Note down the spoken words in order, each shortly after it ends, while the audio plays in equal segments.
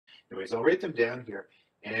Anyways, I'll write them down here,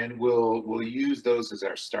 and we'll use those as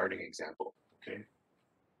our starting example. Okay.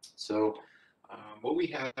 So what we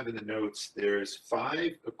have in the notes, there's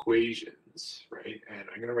 5 equations, right? And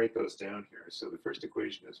I'm going to write those down here. So the first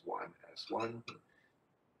equation is 1s1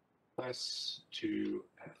 plus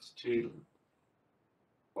 2s2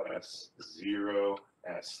 plus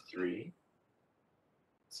 0s3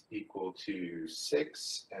 is equal to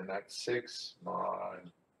 6, and that's 6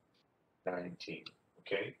 mod 19.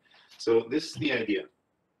 Okay, so this is the idea.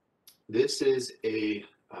 This is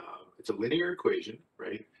it's a linear equation,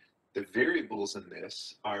 right? The variables in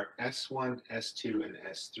this are S1, S2, and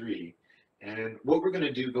S3. And what we're going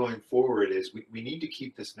to do going forward is we need to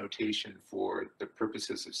keep this notation for the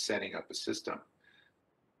purposes of setting up a system.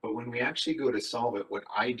 But when we actually go to solve it, what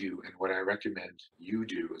I do and what I recommend you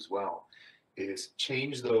do as well is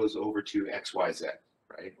change those over to X, Y, Z,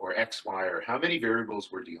 right? Or X, Y, or how many variables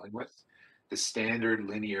we're dealing with. The standard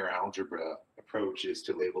linear algebra approach is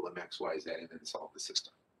to label them X, Y, Z and then solve the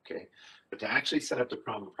system, okay? But to actually set up the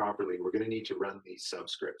problem properly, we're going to need to run these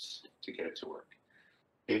subscripts to get it to work.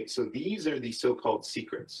 Okay, so these are the so-called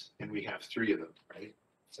secrets, and we have 3 of them, right?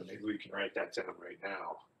 So maybe we can write that down right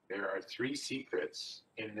now. There are 3 secrets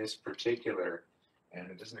in this particular,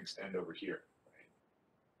 and it doesn't extend over here, right?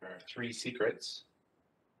 There are 3 secrets.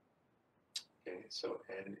 Okay, so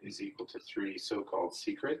n is equal to 3 so-called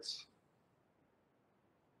secrets.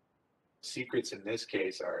 Secrets in this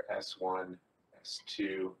case are S1,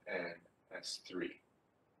 S2, and S3.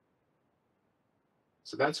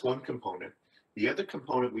 So that's one component. The other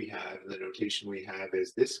component we have, the notation we have,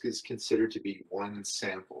 is this is considered to be one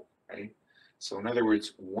sample, right? So in other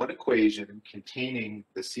words, one equation containing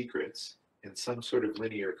the secrets in some sort of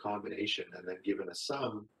linear combination and then given a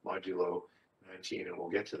sum modulo 19, and we'll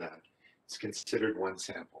get to that, it's considered one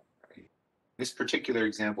sample, right? In this particular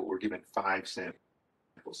example, we're given 5 samples.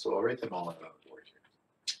 So I'll write them all out on the board here,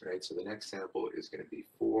 right? So the next sample is going to be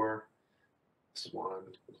 4s1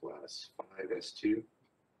 plus 5s2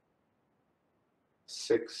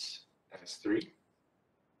 6s3,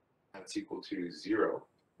 that's equal to 0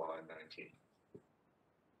 mod 19.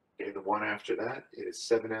 Okay, the one after that is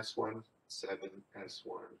 7s1,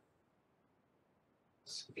 7s1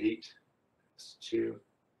 plus 8s2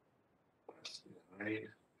 plus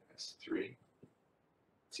 9s3.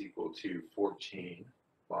 It's equal to 14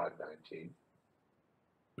 mod 19.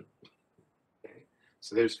 Okay,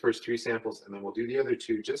 so there's first 3 samples, and then we'll do the other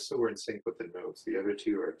 2 just so we're in sync with the notes. The other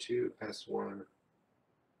 2 are 2s1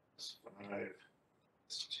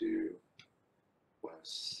 5s2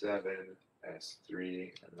 plus 7s3,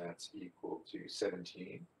 and that's equal to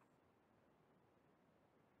 17,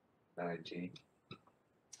 19.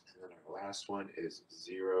 And then our last one is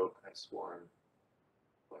 0s1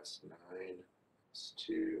 plus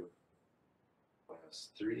 9s2 plus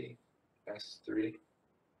 3s3.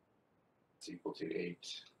 It's equal to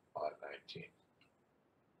 8 mod 19.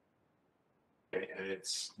 Okay, and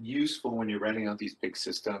it's useful when you're writing out these big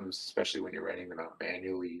systems, especially when you're writing them out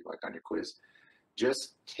manually, like on your quiz.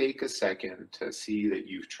 Just take a second to see that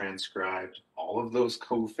you've transcribed all of those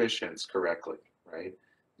coefficients correctly, right?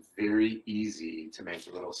 Very easy to make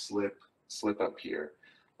a little slip up here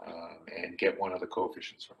and get one of the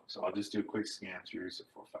coefficients wrong. So I'll just do a quick scan through. So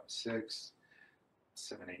 4, 5, 6,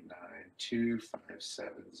 7, 8, 9, 2, 5,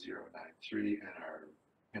 7, 0, 9, 3, and our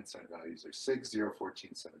inside values are 6, 0,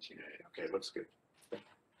 14, 17, 8. Okay, looks good.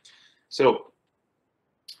 So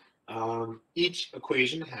each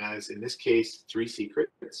equation has, in this case, 3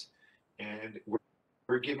 secrets, and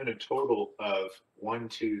we're given a total of 1,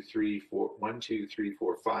 2, 3, 4,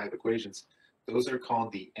 5 equations. Those are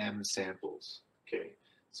called the M samples. Okay,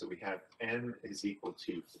 so we have M is equal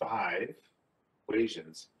to 5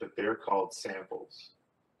 equations, but they're called samples.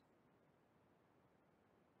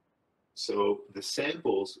 So the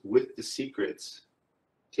samples with the secrets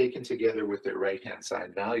taken together with their right-hand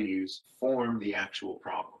side values form the actual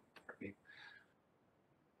problem. Right?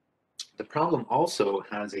 The problem also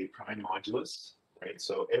has a prime modulus, right?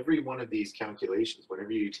 So every one of these calculations,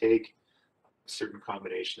 whenever you take a certain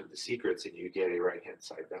combination of the secrets and you get a right-hand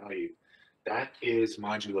side value, that is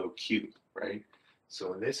modulo Q, right?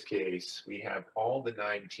 So in this case, we have all the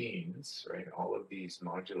 19s, right? All of these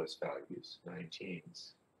modulus values,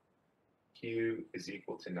 19s. Q is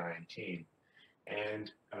equal to 19.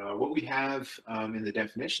 And what we have in the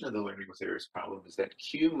definition of the learning with errors problem is that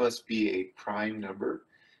Q must be a prime number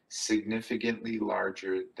significantly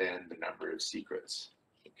larger than the number of secrets.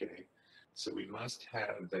 Okay, so we must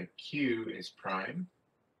have that Q is prime,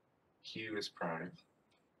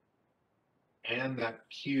 and that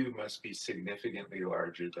Q must be significantly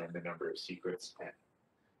larger than the number of secrets n.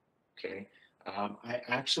 Okay, I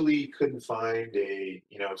actually couldn't find a,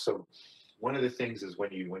 so one of the things is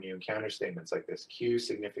when you encounter statements like this, Q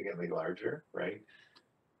significantly larger, right?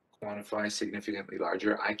 Quantify significantly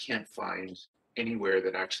larger. I can't find anywhere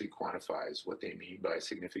that actually quantifies what they mean by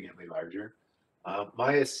significantly larger.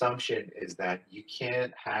 My assumption is that you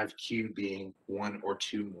can't have Q being 1 or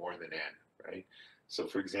 2 more than N, right? So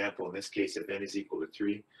for example, in this case, if N is equal to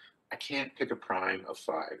 3, I can't pick a prime of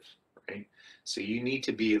 5, right? So you need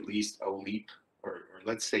to be at least a leap, or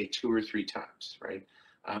let's say 2 or 3 times, right?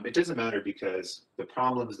 It doesn't matter because the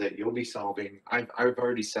problems that you'll be solving, I've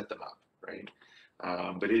already set them up, right?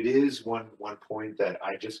 But it is one point that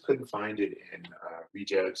I just couldn't find it in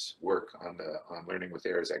Rejev's work on learning with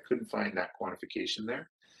errors. I couldn't find that quantification there.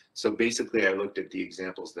 So basically, I looked at the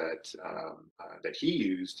examples that he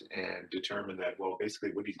used and determined that, well,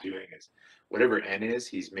 basically what he's doing is whatever n is,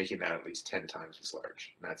 he's making that at least 10 times as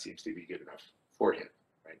large, and that seems to be good enough for him,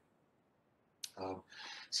 right?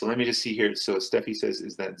 So let me just see here. So Steffi says,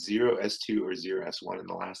 is that 0s2 or 0s1 in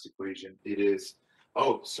the last equation? It is.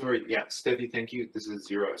 Oh, sorry. Yeah, Steffi, thank you. This is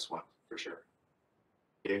 0s1 for sure.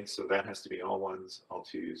 Okay, so that has to be all ones, all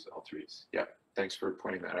twos, all threes. Yeah, thanks for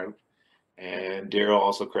pointing that out. And Daryl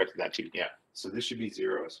also corrected that too. Yeah, so this should be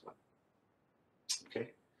 0s1.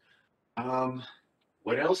 Okay.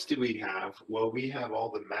 What else do we have? Well, we have all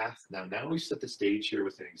the math now. Now we set the stage here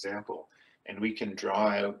with an example, and we can draw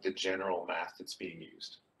out the general math that's being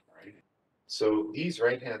used. All right. So these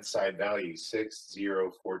right-hand side values, 6,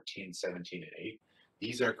 0, 14, 17, and 8,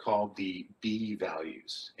 these are called the B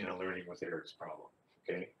values in a learning with errors problem,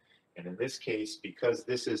 okay? And in this case, because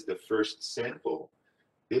this is the first sample,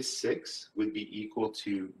 this 6 would be equal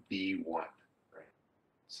to B1, right?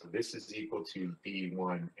 So this is equal to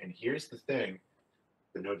B1. And here's the thing,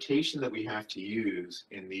 the notation that we have to use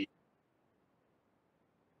in the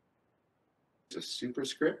is a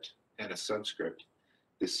superscript and a subscript.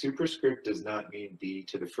 The superscript does not mean b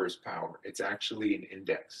to the first power. It's actually an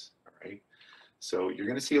index, all right? So you're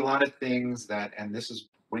going to see a lot of things that, and this is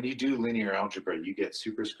when you do linear algebra, you get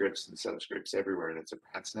superscripts and subscripts everywhere, and it's a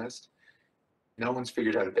rat's nest. No one's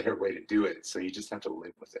figured out a better way to do it, so you just have to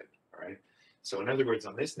live with it, all right? So in other words,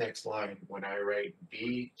 on this next line, when I write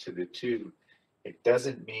b to the 2, it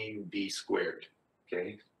doesn't mean b squared,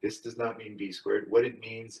 okay? This does not mean b squared. What it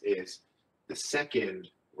means is the second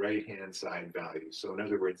right-hand side value. So in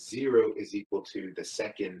other words, 0 is equal to the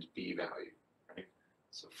second b value, right?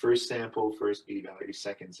 So first sample, first b value,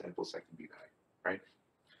 second sample, second b value, right?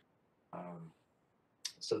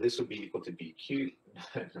 So this would be equal to b cubed,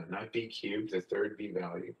 no, not b cubed, the third b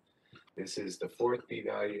value. This is the fourth b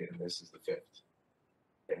value, and this is the fifth,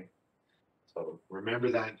 okay? So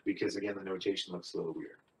remember that because, again, the notation looks a little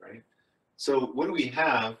weird, right? So what do we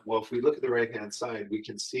have? Well, if we look at the right-hand side, we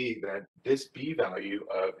can see that this b value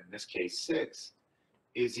of, in this case, 6,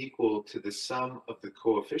 is equal to the sum of the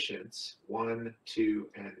coefficients, 1, 2,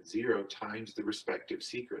 and 0, times the respective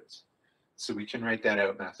secrets. So we can write that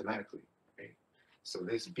out mathematically, right? So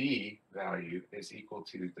this b value is equal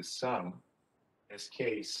to the sum, in this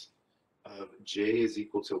case, of j is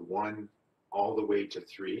equal to 1 all the way to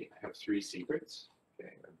 3. I have 3 secrets.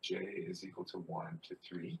 Okay, j is equal to 1 to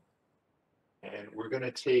 3. And we're going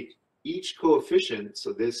to take each coefficient.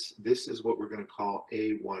 So this is what we're going to call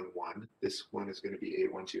A11. This one is going to be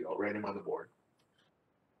A12. I'll write them on the board.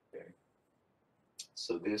 Okay.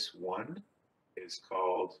 So this 1 is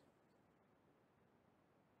called,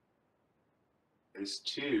 this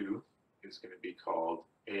 2 is going to be called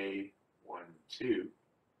A12.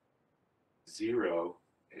 0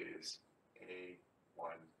 is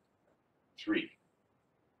A13.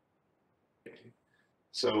 Okay.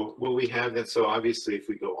 So what we have that, so obviously if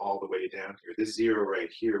we go all the way down here, this 0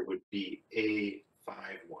 right here would be A51,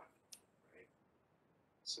 right?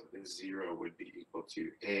 So this 0 would be equal to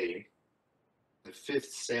A, the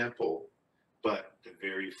fifth sample, but the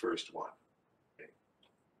very first one. Okay.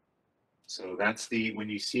 So that's the, when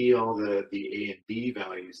you see all the A and B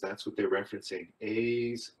values, that's what they're referencing.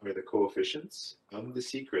 A's are the coefficients of the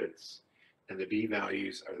secrets, and the B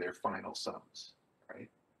values are their final sums, right?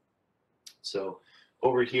 So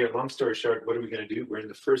over here, long story short, what are we going to do? We're in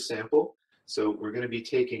the first sample. So we're going to be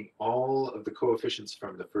taking all of the coefficients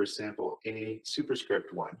from the first sample, A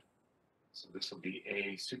superscript 1. So this will be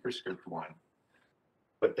A superscript 1.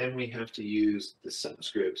 But then we have to use the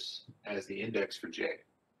subscripts as the index for J.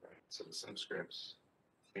 Right? So the subscripts,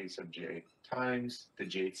 A sub J times the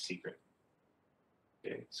Jth secret.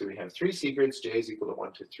 Okay, so we have 3 secrets, J is equal to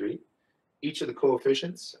 1 to 3. Each of the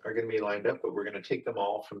coefficients are going to be lined up, but we're going to take them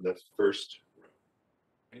all from the first row.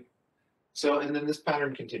 Right? So, and then this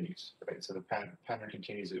pattern continues, right? So the pattern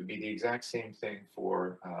continues. It would be the exact same thing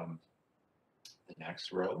for the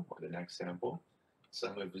next row or the next sample.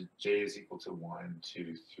 Sum of j is equal to 1,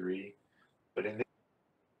 2, 3. But in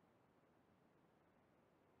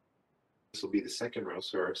this will be the second row.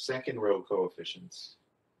 So our second row coefficients,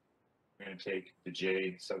 we're going to take the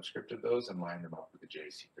j subscript of those and line them up with the j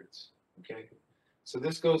secrets. Okay. So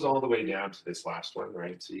this goes all the way down to this last one,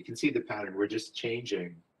 right? So you can see the pattern. We're just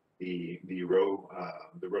changing the row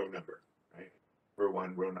number, right? Row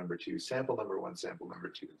 1, row number 2, sample number 1, sample number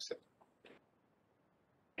 2, etc.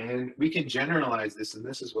 And we can generalize this, and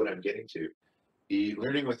this is what I'm getting to. The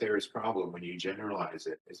learning with errors problem, when you generalize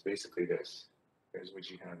it, is basically this. Here's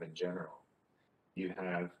what you have in general. You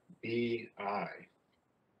have BI.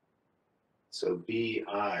 So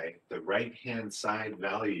BI, the right-hand side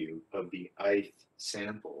value of the ith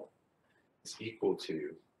sample, is equal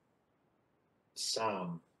to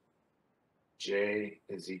sum j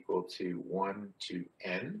is equal to 1 to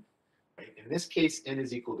n. Right? In this case, n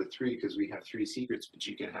is equal to 3 because we have 3 secrets, but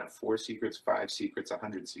you can have 4 secrets, 5 secrets,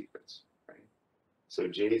 100 secrets. Right? So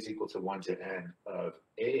j is equal to 1 to n of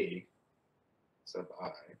a sub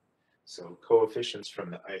I. So coefficients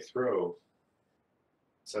from the ith row,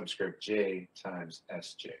 subscript j times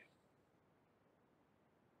sj.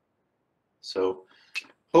 So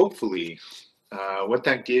hopefully what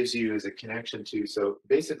that gives you is a connection to, so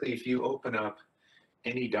basically if you open up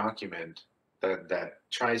any document that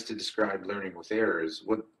tries to describe learning with errors,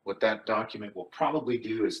 what that document will probably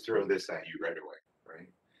do is throw this at you right away, right?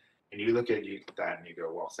 And you look at that and you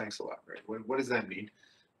go, well, thanks a lot, right? What does that mean?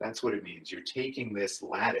 That's what it means. You're taking this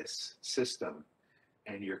lattice system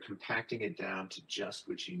and you're compacting it down to just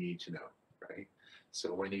what you need to know, right?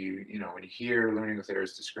 So when you hear learning with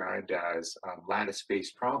errors described as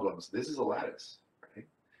lattice-based problems, this is a lattice, right?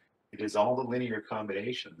 It is all the linear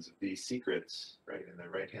combinations of these secrets, right, in the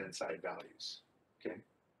right-hand side values, okay?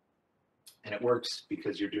 And it works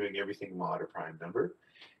because you're doing everything mod a prime number.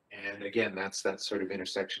 And again, that's that sort of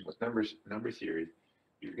intersection with number theory.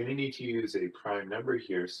 You're going to need to use a prime number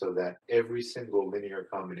here so that every single linear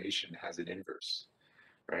combination has an inverse,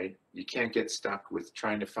 right? You can't get stuck with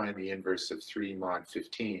trying to find the inverse of 3 mod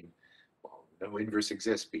 15. Well, no inverse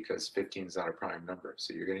exists because 15 is not a prime number.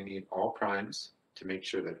 So you're going to need all primes to make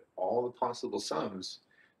sure that all the possible sums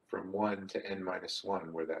from 1 to n minus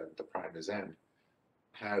 1, where the prime is n,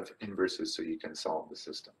 have inverses so you can solve the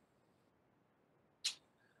system.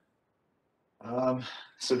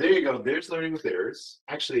 So there you go. There's learning with errors.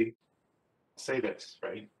 Actually, I'll say this,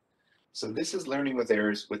 right? So this is learning with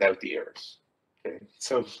errors without the errors. Okay.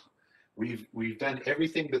 So we've done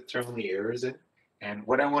everything but thrown the errors in. And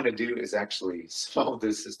what I want to do is actually solve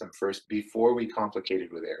this system first before we complicate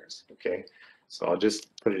it with errors. Okay. So I'll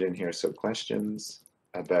just put it in here. So questions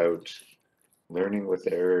about learning with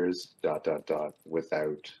errors, ...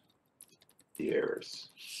 without the errors.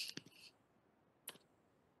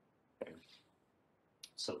 Okay.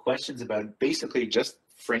 So questions about basically just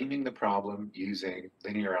framing the problem using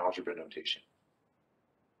linear algebra notation,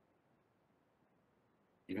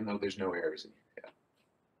 even though there's no errors in here yet,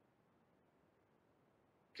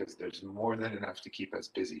 because there's more than enough to keep us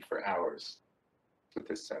busy for hours with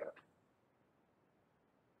this setup.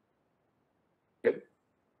 Good.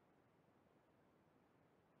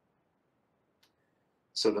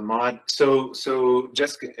 So the mod, so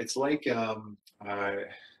Jessica, it's like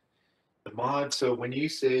the mod, so when you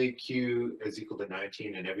say Q is equal to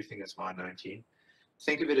 19 and everything is mod 19,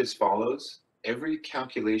 think of it as follows. Every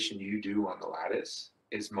calculation you do on the lattice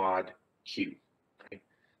is mod Q. Right?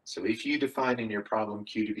 So if you define in your problem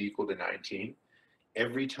Q to be equal to 19,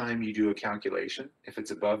 every time you do a calculation, if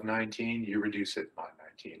it's above 19, you reduce it mod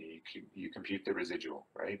 19 and you compute the residual,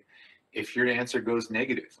 right? If your answer goes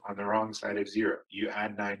negative on the wrong side of 0, you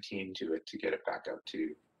add 19 to it to get it back up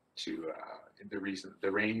to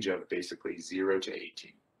the range of basically 0 to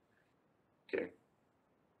 18. Okay.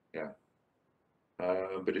 Yeah.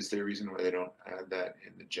 But is there a reason why they don't add that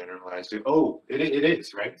in the generalized? Oh, it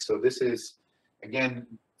is, right? So this is, again,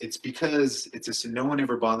 it's because no one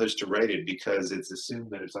ever bothers to write it because it's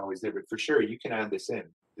assumed that it's always there. But for sure, you can add this in.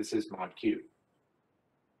 This is mod Q.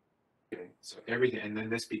 Okay, so everything, and then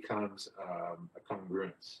this becomes a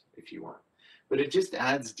congruence if you want. But it just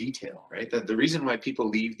adds detail, right? The reason why people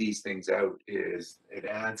leave these things out is it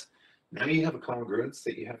adds, now you have a congruence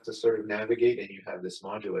that you have to sort of navigate and you have this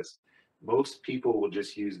modulus. Most people will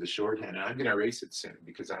just use the shorthand, and I'm going to erase it soon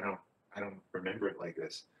because I don't remember it like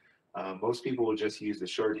this. Most people will just use the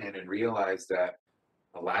shorthand and realize that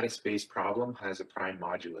a lattice-based problem has a prime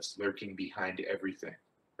modulus lurking behind everything,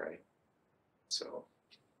 right? So,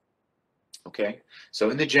 okay, so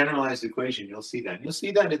in the generalized equation, you'll see that. You'll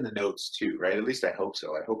see that in the notes too, right? At least I hope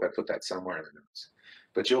so. I hope I put that somewhere in the notes.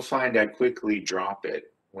 But you'll find I quickly drop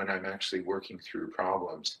it when I'm actually working through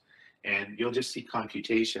problems. And you'll just see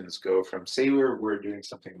computations go from, say we're doing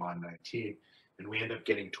something mod 19, and we end up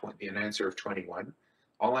getting an answer of 21.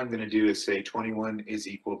 All I'm going to do is say 21 is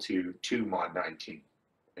equal to 2 mod 19.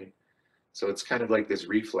 Right? So it's kind of like this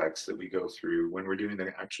reflex that we go through when we're doing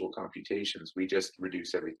the actual computations. We just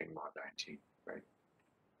reduce everything mod 19, right?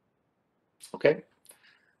 Okay.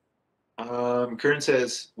 Kern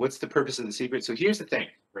says, what's the purpose of the secret? So here's the thing,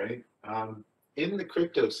 right? In the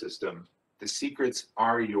crypto system, the secrets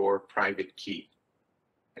are your private key.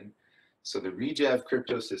 Okay? So the Regev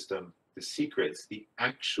crypto system, the secrets, the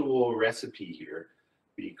actual recipe here,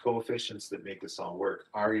 the coefficients that make this all work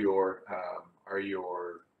are your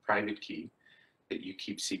private key that you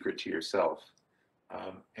keep secret to yourself.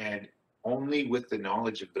 And only with the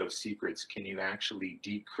knowledge of those secrets can you actually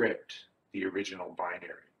decrypt the original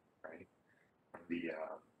binary, right?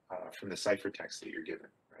 From the ciphertext that you're given,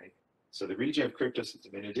 right? So the Regev crypto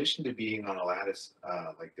system, in addition to being on a lattice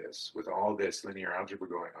like this, with all this linear algebra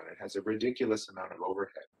going on, it has a ridiculous amount of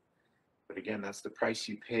overhead. But again, that's the price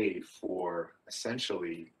you pay for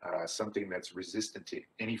essentially something that's resistant to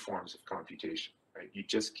any forms of computation, right? You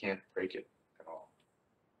just can't break it at all.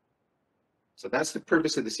 So that's the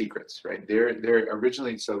purpose of the secrets, right? They're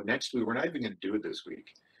originally, so next week, we're not even going to do it this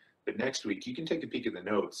week, but next week you can take a peek at the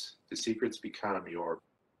notes. The secrets become your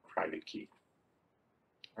private key.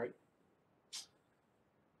 All right.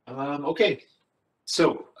 Okay.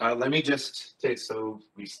 So let me just take, so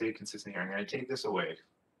we stay consistent here. I'm going to take this away.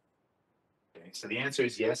 Okay. So the answer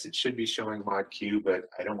is yes, it should be showing mod Q, but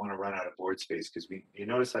I don't want to run out of board space because you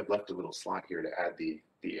notice I've left a little slot here to add the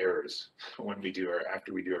errors when we do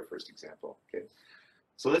after we do our first example. Okay.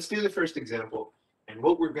 So let's do the first example. And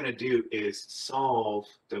what we're going to do is solve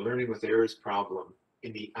the learning with errors problem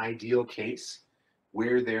in the ideal case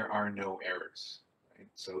where there are no errors. Right?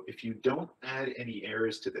 So if you don't add any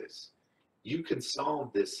errors to this, you can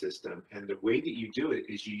solve this system. And the way that you do it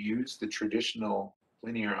is you use the traditional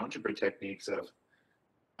linear algebra techniques of,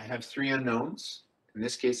 I have 3 unknowns. In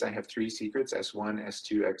this case, I have 3 secrets, S1,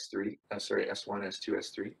 S2, S3. S1, S2,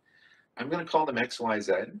 S3. I'm going to call them X, Y,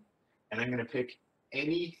 Z, and I'm going to pick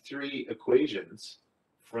any 3 equations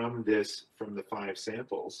from the 5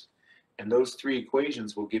 samples, and those 3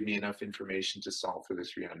 equations will give me enough information to solve for the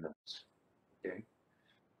 3 unknowns. Okay,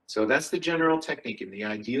 so that's the general technique. In the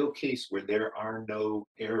ideal case where there are no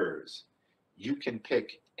errors, you can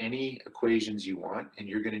pick any equations you want, and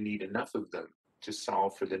you're going to need enough of them to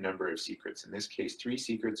solve for the number of secrets. In this case, 3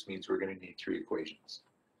 secrets means we're going to need 3 equations.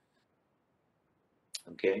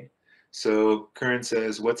 Okay. So Kern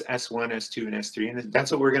says, what's S1, S2, and S3? And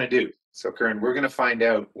that's what we're going to do. So Kern, we're going to find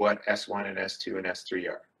out what S1 and S2 and S3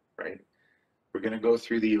 are, right? We're going to go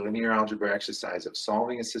through the linear algebra exercise of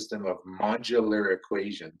solving a system of modular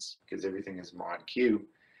equations, because everything is mod Q.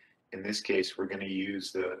 In this case, we're going to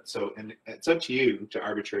use and it's up to you to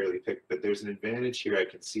arbitrarily pick, but there's an advantage here. I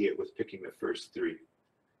can see it with picking the first 3.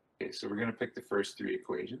 Okay, so we're going to pick the first 3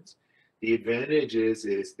 equations. The advantage is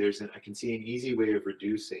I can see an easy way of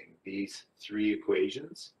reducing these 3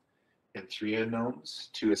 equations and 3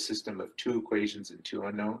 unknowns to a system of 2 equations and 2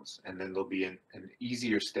 unknowns, and then there'll be an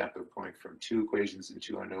easier step of going from 2 equations and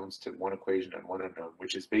 2 unknowns to 1 equation and 1 unknown,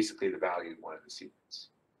 which is basically the value of one of the secrets.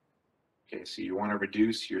 Okay, so you want to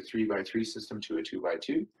reduce your 3 by 3 system to a 2 by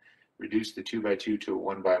 2, reduce the 2 by 2 to a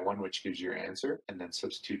 1 by 1, which gives you your answer, and then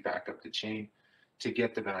substitute back up the chain to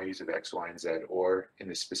get the values of X, Y, and Z, or in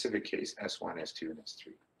this specific case, S1, S2, and S3,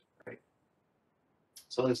 right?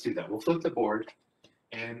 So let's do that. We'll flip the board,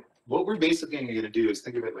 and what we're basically going to do is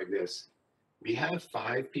think of it like this. We have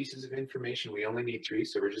 5 pieces of information. We only need 3,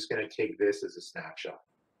 so we're just going to take this as a snapshot.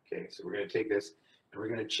 Okay, so we're going to take this, and we're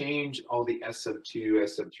going to change all the S sub 2,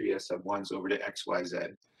 S sub 3, S sub 1s over to X, Y, Z.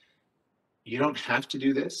 You don't have to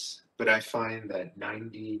do this, but I find that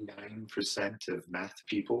 99% of math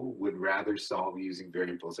people would rather solve using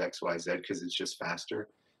variables X, Y, Z because it's just faster.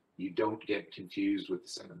 You don't get confused with the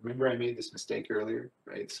sum. Remember I made this mistake earlier,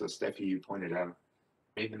 right? So Steffi, you pointed out,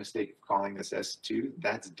 made the mistake of calling this S2.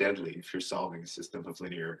 That's deadly if you're solving a system of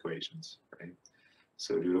linear equations, right?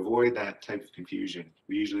 So to avoid that type of confusion,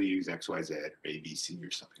 we usually use X, Y, Z, or A, B, C, or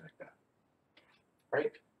something like that,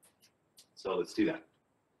 right? So let's do that.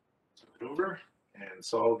 Flip it over and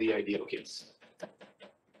solve the ideal case.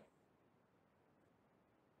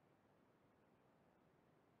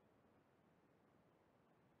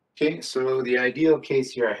 Okay, so the ideal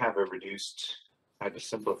case here, I have a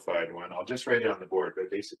simplified one. I'll just write it on the board,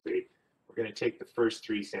 but basically we're going to take the first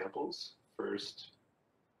 3 samples, first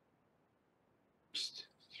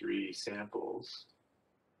 3 samples,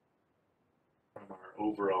 from our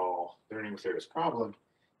overall learning with errors problem.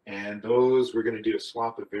 And those, we're going to do a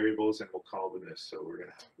swap of variables and we'll call them this. So we're going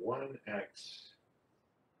to have 1x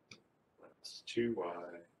plus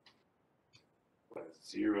 2y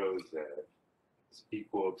plus 0z is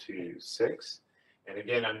equal to 6. And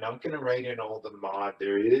again, I'm not going to write in all the mod.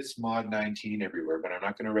 There is mod 19 everywhere, but I'm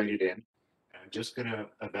not going to write it in. I'm just going to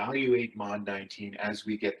evaluate mod 19 as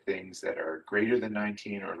we get things that are greater than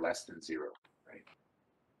 19 or less than 0, right?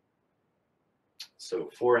 So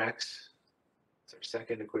 4x, it's our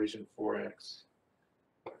second equation, 4x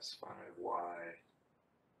plus 5y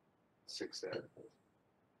 6z.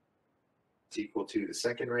 It's equal to the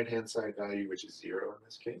second right-hand side value, which is 0 in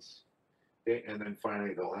this case. Okay, and then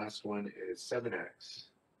finally, the last one is 7x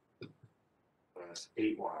plus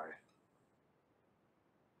 8y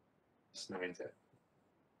plus 9z. The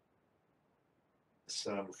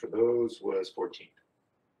sum for those was 14.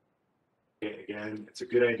 Okay, again, it's a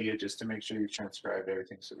good idea just to make sure you've transcribed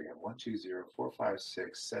everything. So we have 1, 2, 0, 4, 5,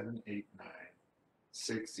 6, 7, 8, 9,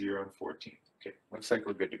 6, 0, and 14. Okay, looks like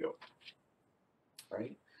we're good to go. All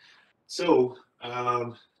right. So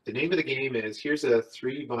the name of the game is, here's a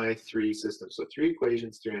 3x3 system. So 3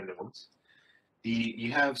 equations, 3 unknowns.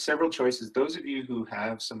 You have several choices. Those of you who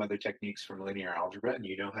have some other techniques from linear algebra and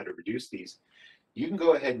you know how to reduce these, you can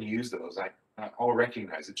go ahead and use those. I'll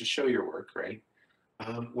recognize it. Just show your work, right?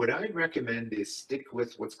 What I recommend is stick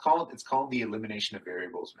with it's called the elimination of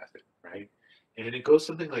variables method, right? And it goes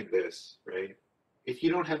something like this, right? If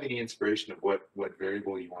you don't have any inspiration of what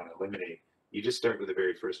variable you want to eliminate, you just start with the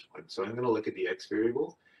very first one. So I'm going to look at the x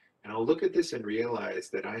variable, and I'll look at this and realize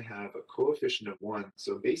that I have a coefficient of 1.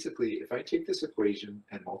 So basically, if I take this equation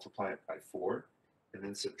and multiply it by 4, and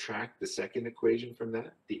then subtract the second equation from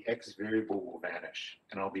that, the x variable will vanish,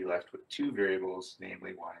 and I'll be left with 2 variables,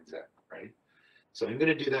 namely y and z, right? So I'm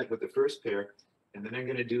going to do that with the first pair, and then I'm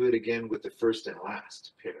going to do it again with the first and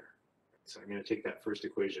last pair. So I'm going to take that first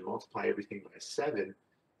equation, multiply everything by 7,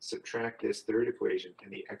 subtract this third equation,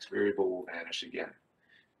 and the x variable will vanish again.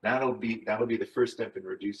 That'll be the first step in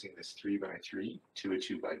reducing this 3x3 to a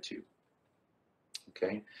 2x2.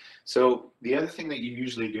 Okay, so the other thing that you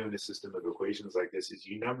usually do in a system of equations like this is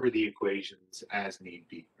you number the equations as need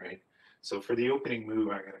be, right? So for the opening move,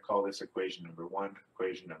 I'm going to call this equation number 1,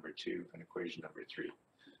 equation number 2, and equation number 3.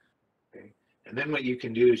 Okay, and then what you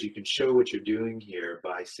can do is you can show what you're doing here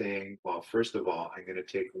by saying, well, first of all, I'm going to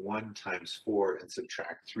take 1 times 4 and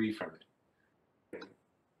subtract 3 from it. Okay.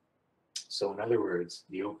 So in other words,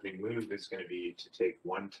 the opening move is going to be to take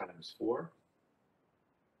 1 times 4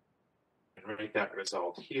 and write that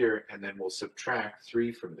result here, and then we'll subtract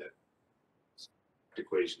 3 from it.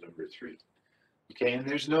 Equation number 3. Okay, and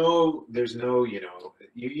there's no, you know,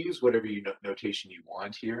 you use whatever notation you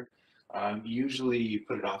want here. Usually you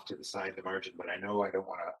put it off to the side of the margin, but I know I don't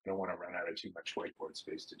want to run out of too much whiteboard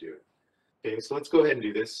space to do it. Okay, so let's go ahead and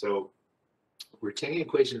do this. So we're taking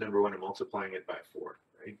equation number 1 and multiplying it by 4,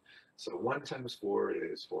 right? So 1 times 4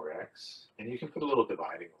 is 4x, and you can put a little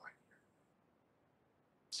dividing line here.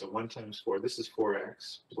 So 1 times 4, this is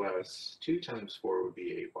 4x, plus 2 times 4 would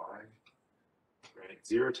be 8y. Right?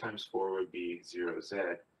 0 times 4 would be 0z.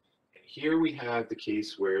 And here we have the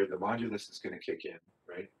case where the modulus is going to kick in,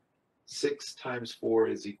 right? 6 times 4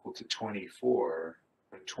 is equal to 24,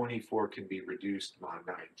 and 24 can be reduced mod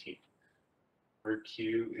 19. Where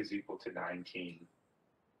q is equal to 19.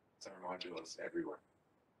 It's our modulus everywhere.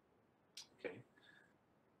 Okay.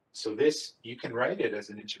 So this, you can write it as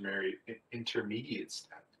an intermediate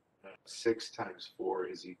step. 6 times 4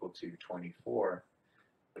 is equal to 24.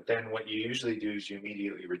 But then what you usually do is you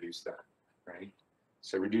immediately reduce that, right?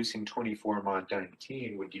 So reducing 24 mod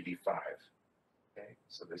 19 would give you 5. Okay,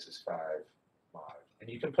 so this is 5 mod. And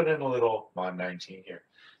you can put in a little mod 19 here,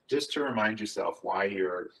 just to remind yourself why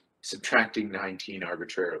you're subtracting 19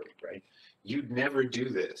 arbitrarily, right? You'd never do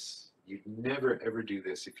this. You'd never ever do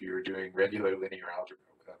this if you were doing regular linear algebra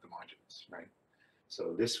without the modulus, right?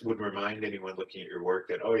 So this would remind anyone looking at your work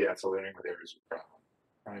that, oh yeah, it's a learning with errors problem.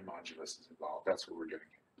 Prime modulus is involved. That's what we're doing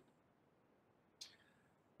here.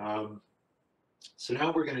 So now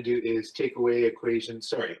what we're going to do is take away equation,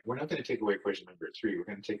 sorry, we're not going to take away equation number 3, we're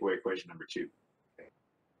going to take away equation number 2. Okay.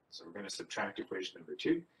 So we're going to subtract equation number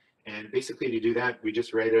 2. And basically to do that, we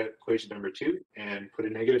just write equation number 2 and put a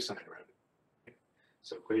negative sign around it. Okay.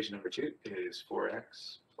 So equation number 2 is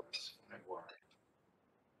 4x plus 5y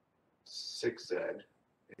 6z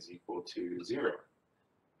is equal to 0.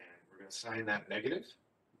 And we're going to sign that negative,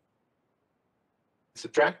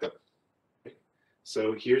 subtract them.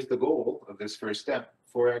 So here's the goal of this first step.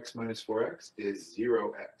 4x minus 4x is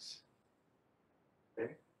 0x.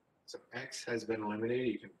 Okay, so x has been eliminated.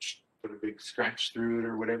 You can put a big scratch through it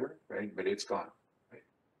or whatever, right? But it's gone, right?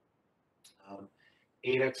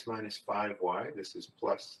 8x minus 5y, this is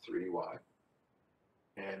plus 3y.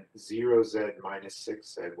 And 0z minus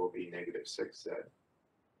 6z will be negative 6z.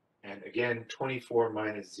 And again, 24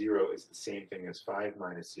 minus 0 is the same thing as 5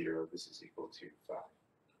 minus 0. This is equal to 5.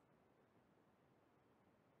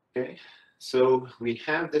 Okay, so we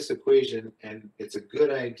have this equation, and it's a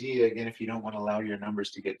good idea, again, if you don't want to allow your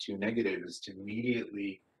numbers to get too negative, is to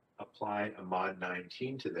immediately apply a mod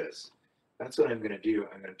 19 to this. That's what I'm going to do.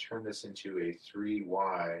 I'm going to turn this into a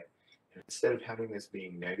 3y. And instead of having this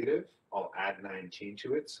being negative, I'll add 19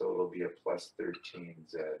 to it, so it'll be a plus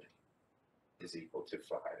 13z is equal to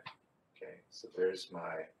 5. Okay, so there's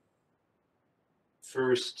my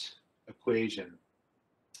first equation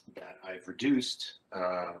that I've reduced.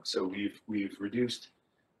 So we've reduced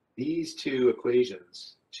these two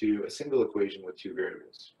equations to a single equation with two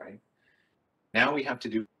variables, right? Now we have to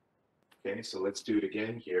do, okay, so let's do it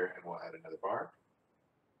again here, and we'll add another bar.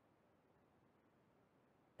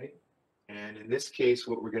 Okay. And in this case,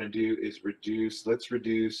 what we're going to do is let's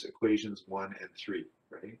reduce equations 1 and 3,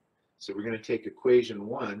 right? So we're going to take equation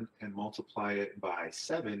 1 and multiply it by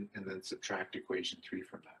 7 and then subtract equation 3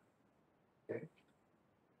 from that. Okay.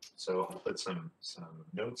 So I'll put some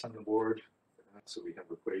notes on the board. So we have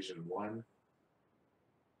equation 1,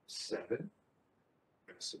 7. I'm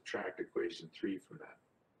going to subtract equation 3 from that.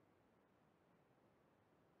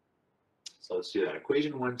 So let's do that.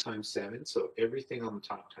 Equation 1 times 7. So everything on the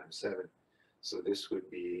top times 7. So this would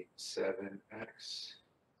be 7x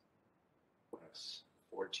plus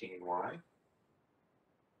 14y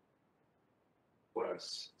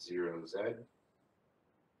plus 0z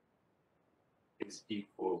is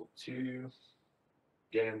equal to,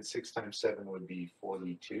 again, 6 times 7 would be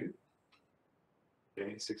 42.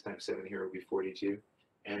 Okay, 6 times 7 here would be 42.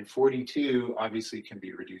 And 42 obviously can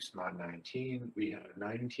be reduced mod 19. We have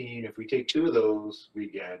 19. If we take two of those, we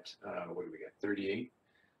get, what do we get? 38.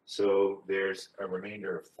 So there's a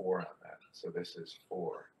remainder of 4 on that. So this is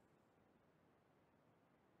 4.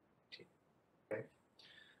 Okay,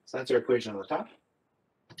 so that's our equation on the top.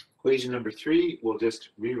 Equation number 3, we'll just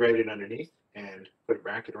rewrite it underneath and put a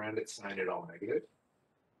bracket around it, sign it all negative.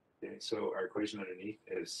 Okay, so our equation underneath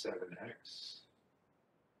is 7x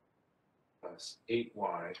plus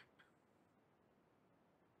 8y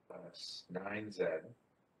plus 9z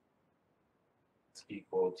is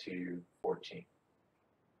equal to 14.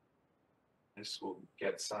 This will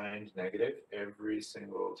get signed negative every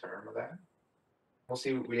single term of that. We'll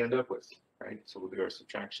see what we end up with, right? So we'll do our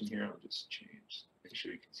subtraction here. I'll just change, make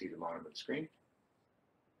sure you can see the bottom of the screen.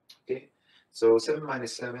 Okay, so 7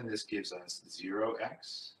 minus 7, this gives us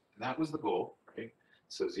 0x. And that was the goal, right?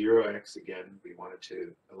 So 0x, again, we wanted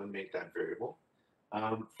to eliminate that variable.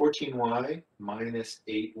 14y minus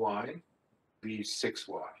 8y leaves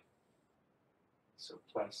 6y. So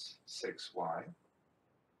plus 6y.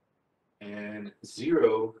 And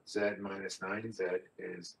 0z minus 9z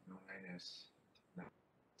is minus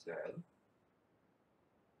 9z.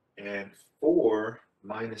 And 4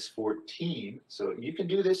 minus 14, so you can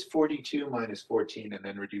do this 42 minus 14 and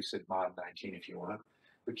then reduce it mod 19 if you want.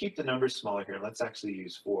 But keep the numbers smaller here. Let's actually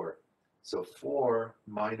use 4. So 4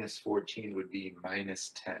 minus 14 would be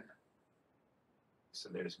minus 10. So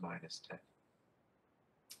there's minus 10.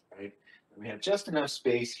 Right? And we have just enough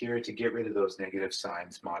space here to get rid of those negative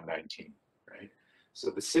signs mod 19. Right?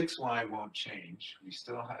 So the 6y won't change. We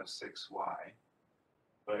still have 6y.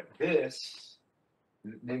 But this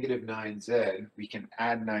negative 9z, we can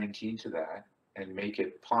add 19 to that and make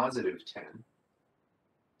it positive 10.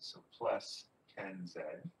 So plus 10z.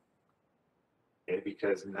 Okay,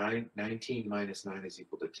 because 19 minus 9 is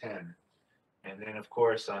equal to 10. And then, of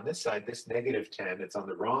course, on this side, this negative 10, it's on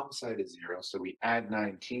the wrong side of 0, so we add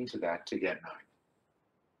 19 to that to get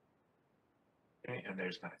 9. Okay, and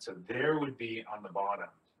there's 9. So there would be on the bottom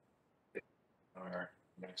our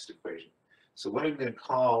next equation. So what I'm going to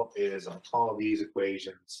call is, I'll call these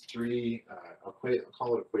equations 3, I'll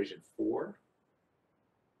call it equation 4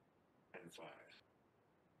 and 5.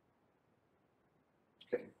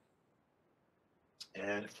 Okay.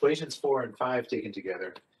 And equations 4 and 5 taken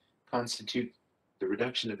together constitute the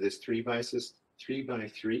reduction of this 3 by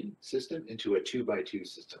 3 system into a 2 by 2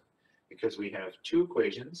 system, because we have two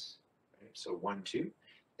equations, right? So 1, 2,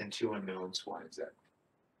 and two unknowns, y and z.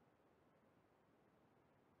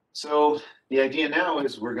 So the idea now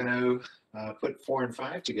is we're going to put 4 and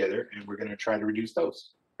 5 together, and we're going to try to reduce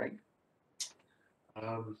those, right?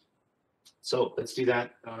 So let's do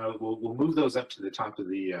that. We'll move those up to the top of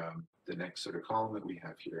the next sort of column that we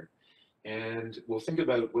have here. And we'll think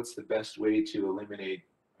about what's the best way to eliminate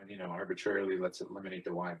and arbitrarily let's eliminate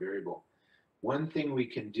the y variable. One thing we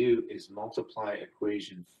can do is multiply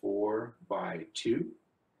equation 4 by 2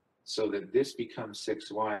 so that this becomes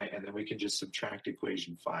 6y, and then we can just subtract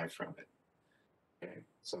equation 5 from it. Okay,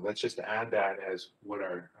 so let's just add that as what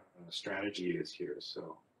our strategy is here.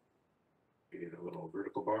 So we get a little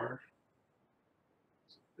vertical bar.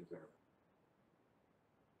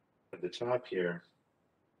 At the top here,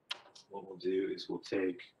 what we'll do is we'll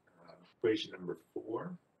take equation number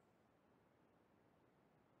 4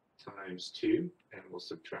 times 2, and we'll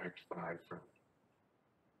subtract 5 from it.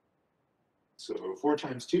 So 4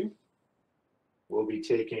 times 2, we'll be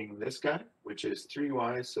taking this guy, which is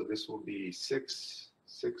 3y, so this will be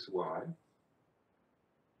 6y.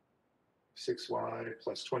 6y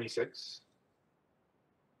plus 26,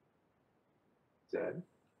 z,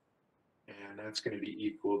 and that's going to be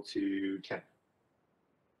equal to 10.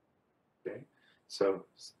 Okay, so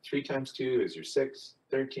 3 times 2 is your 6,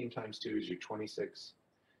 13 times 2 is your 26,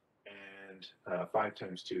 and 5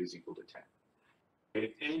 times 2 is equal to 10.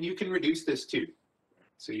 Okay, and you can reduce this too.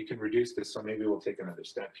 So you can reduce this, so maybe we'll take another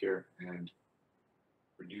step here and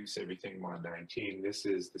reduce everything mod 19. This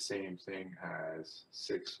is the same thing as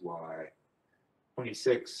 6y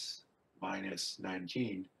 26 minus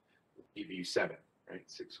 19 will give you 7, right?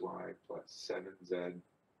 6y plus 7z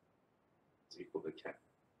is equal to 10.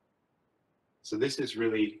 So this is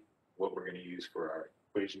really what we're going to use for our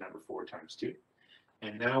equation number 4 times 2.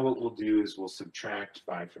 And now what we'll do is we'll subtract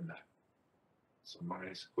 5 from that. So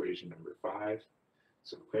minus equation number 5.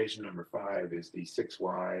 So equation number 5 is the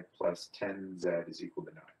 6y plus 10z is equal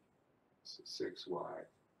to 9. So 6y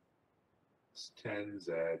plus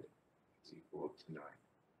 10z is equal to 9.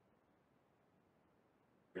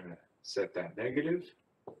 We're going to set that negative.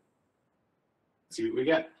 See what we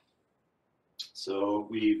get. So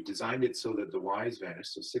we've designed it so that the y's vanish.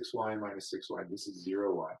 So 6y minus 6y, this is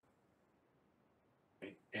 0y.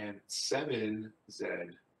 Okay. And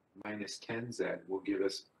 7z minus 10z will give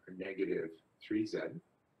us our negative 3z.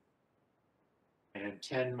 And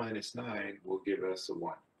 10 minus 9 will give us a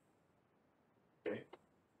 1. Okay.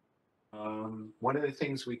 One of the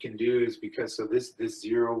things we can do is because, so this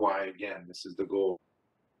 0y, again, this is the goal,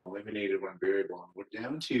 eliminated one variable, and we're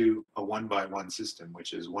down to a 1-by-1 system,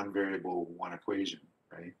 which is one variable, one equation,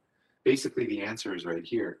 right? Basically, the answer is right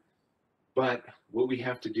here. But what we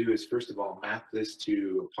have to do is, first of all, map this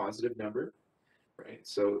to a positive number, right?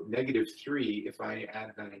 So negative 3, if I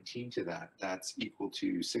add 19 to that, that's equal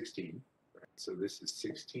to 16. Right? So this is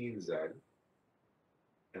 16z,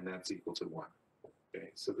 and that's equal to 1. Okay,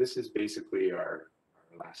 so this is basically our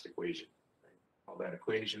last equation. Right? All that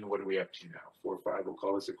equation, what are we up to now? 4, 5, we'll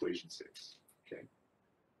call this equation 6. Okay,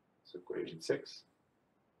 so equation 6.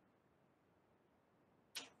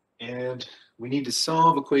 And we need to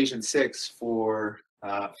solve equation 6 for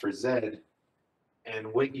z.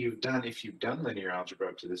 And what you've done, if you've done linear algebra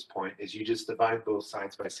up to this point, is you just divide both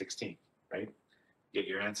sides by 16, right? Get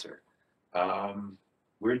your answer.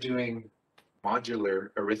 We're doing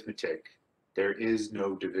modular arithmetic. There is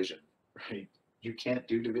no division, right? You can't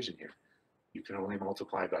do division here. You can only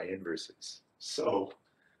multiply by inverses. So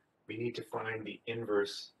we need to find the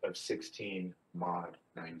inverse of 16 mod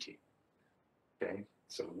 19. Okay,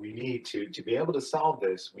 so we need to be able to solve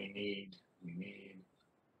this, we need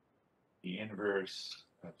the inverse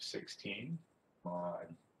of 16 mod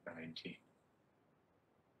 19.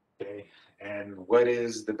 Okay, and what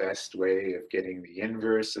is the best way of getting the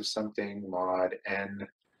inverse of something? Mod n.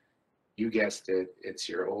 You guessed it, it's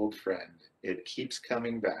your old friend. It keeps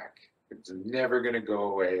coming back. It's never going to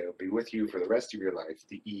go away. It'll be with you for the rest of your life,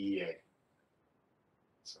 the EEA.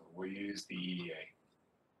 So we'll use the EEA.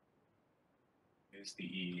 Use the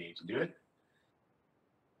EEA to do it.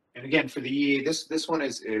 And again, for the EEA, this one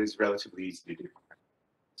is relatively easy to do.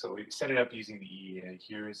 So we set it up using the EEA.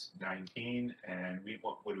 Here's 19, and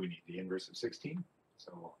what do we need? The inverse of 16.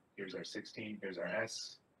 So here's our 16, here's our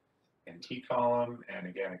S and T column, and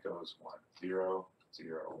again it goes 1, 0,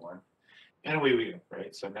 0, 1. And away we go,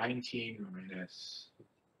 right? So 19 minus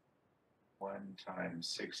 1 times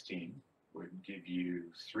 16 would give you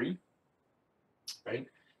 3, right?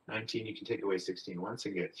 19, you can take away 16 once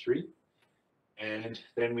and get 3. And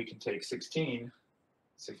then we can take 16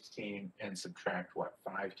 and subtract what?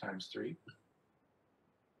 5 times 3?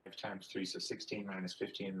 5 times 3, so 16 minus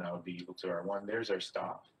 15, that would be equal to our 1. There's our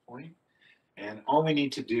stop point. And all we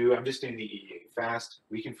need to do, I'm just doing the EEA fast.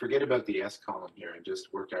 We can forget about the S column here and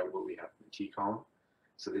just work out what we have in the T column.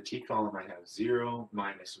 So the T column, I have 0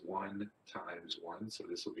 minus 1 times 1, so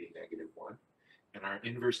this will be negative 1. And our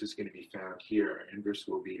inverse is going to be found here. Our inverse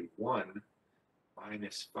will be 1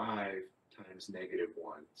 minus 5 times negative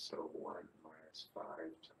 1. So 1 minus minus 5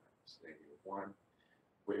 times -1,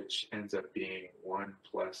 which ends up being 1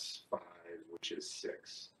 plus 5, which is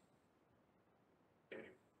 6. Okay.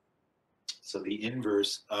 So the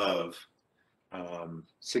inverse of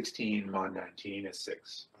 16 mod 19 is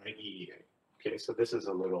 6, right? EEA. Okay, so this is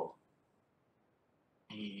a little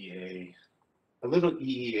EEA,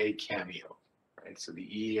 cameo, right? So the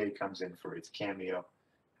EEA comes in for its cameo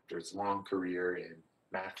after its long career in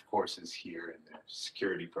math courses here in the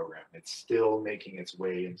security program. It's still making its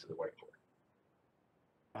way into the whiteboard.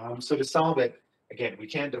 So to solve it, again, we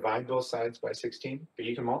can't divide both sides by 16, but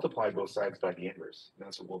you can multiply both sides by the inverse. And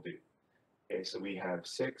that's what we'll do. Okay, so we have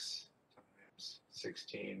 6 times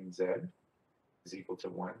 16z is equal to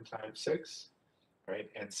 1 times 6,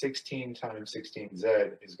 right? And 16 times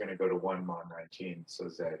 16z is going to go to 1 mod 19, so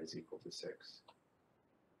z is equal to 6.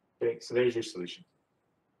 Okay, so there's your solution.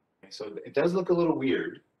 Okay, so it does look a little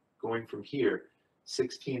weird going from here,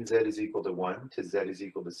 16z is equal to 1 to z is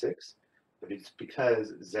equal to 6, but it's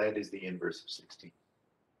because z is the inverse of 16.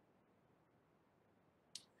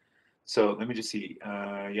 So let me just see.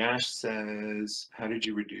 Yash says, how did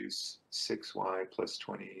you reduce 6y plus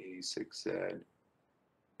 26z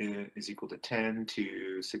is equal to 10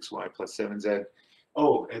 to 6y plus 7z?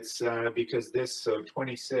 Oh, it's because this, so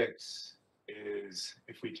 26 is,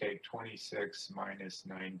 if we take 26 minus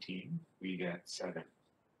 19, we get 7.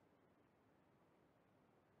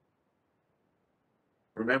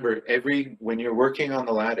 Remember, when you're working on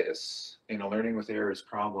the lattice in a learning with errors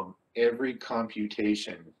problem, every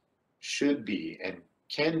computation should be, and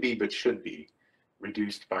can be, but should be,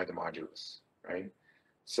 reduced by the modulus, right?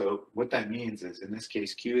 So what that means is, in this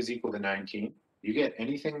case, q is equal to 19. You get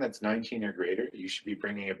anything that's 19 or greater, you should be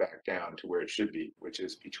bringing it back down to where it should be, which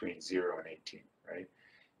is between 0 and 18, right?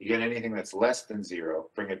 You get anything that's less than 0,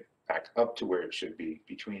 bring it back up to where it should be,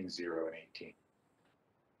 between 0 and 18.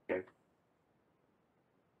 Okay?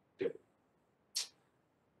 Good.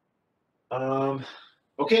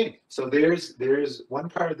 Okay, so there's one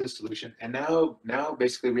part of the solution, and now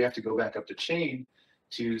basically we have to go back up the chain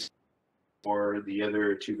to for the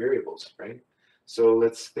other two variables, right? So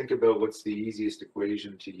let's think about what's the easiest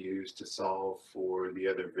equation to use to solve for the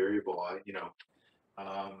other variable.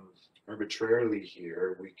 Arbitrarily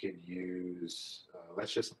here, we could use,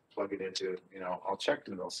 let's just plug it into, I'll check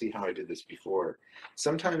and I'll see how I did this before.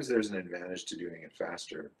 Sometimes there's an advantage to doing it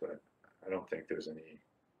faster, but I don't think there's any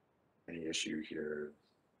issue here.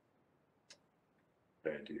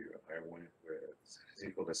 What I do, I went with z is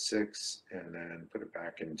equal to 6 and then put it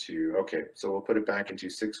back into, okay, so we'll put it back into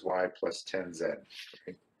 6y plus 10z.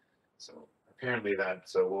 Okay? So apparently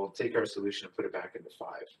so we'll take our solution and put it back into 5,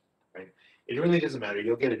 right? It really doesn't matter,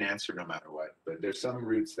 you'll get an answer no matter what, but there's some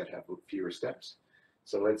roots that have fewer steps.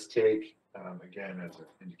 So let's take, again, as an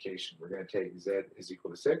indication, we're going to take z is equal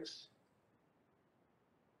to 6,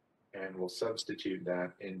 and we'll substitute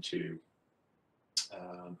that into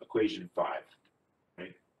equation 5.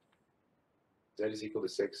 Right? Z is equal to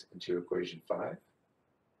 6 into equation 5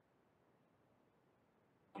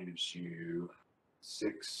 gives you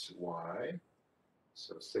 6y.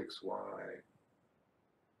 So 6y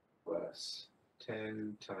plus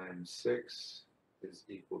 10 times 6 is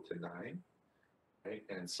equal to 9. Right?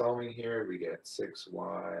 And solving here, we get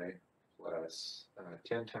 6y plus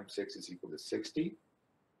 10 times 6 is equal to 60.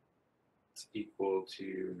 It's equal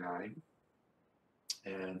to 9.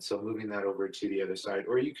 And so moving that over to the other side,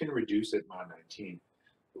 or you can reduce it mod 19.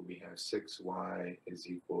 But we have 6y is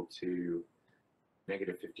equal to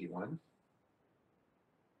negative 51.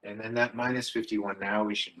 And then that minus 51, now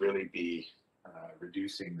we should really be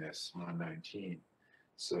reducing this mod 19.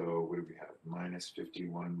 So what do we have? Minus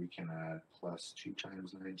 51, we can add plus 2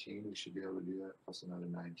 times 19. We should be able to do that, plus another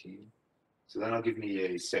 19. So that'll give me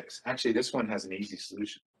a 6. Actually, this one has an easy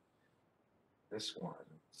solution. This one,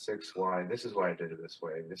 6y, this is why I did it this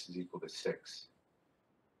way. This is equal to 6.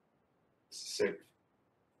 6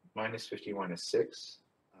 minus 51 is 6,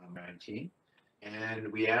 19.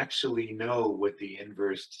 And we actually know what the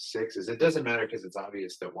inverse to 6 is. It doesn't matter because it's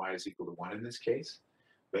obvious that y is equal to 1 in this case.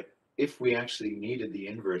 But if we actually needed the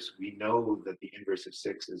inverse, we know that the inverse of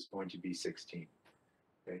 6 is going to be 16.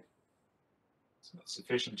 Okay? So it's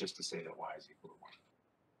sufficient just to say that y is equal to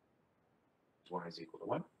 1. Y is equal to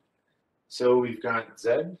 1. So we've got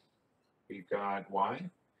z, we've got y,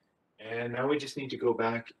 and now we just need to go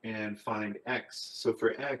back and find x. So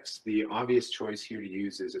for x, the obvious choice here to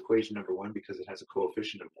use is equation number 1 because it has a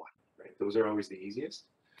coefficient of 1, right? Those are always the easiest.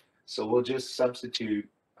 So we'll just substitute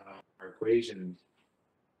our equation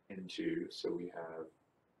into, so we have,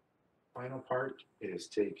 final part is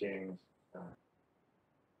taking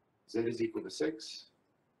z is equal to 6,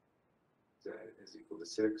 z is equal to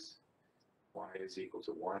 6, y is equal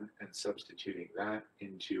to 1, and substituting that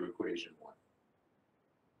into equation 1.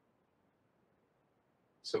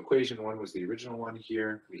 So equation 1 was the original one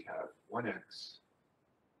here. We have 1x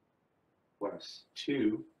plus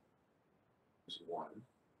 2 is 1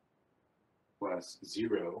 plus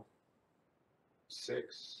 0,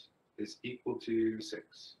 6 is equal to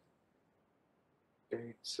 6.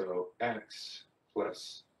 Okay, so x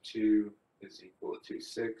plus 2 is equal to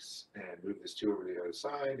 6, and move this 2 over to the other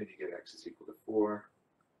side, and you get x is equal to 4.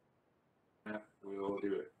 That will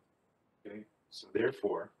do it. Okay, so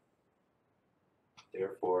therefore,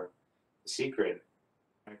 the secret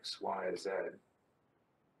x, y, z,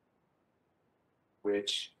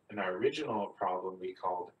 which in our original problem we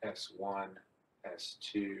called S1,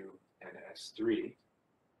 S2, and S3.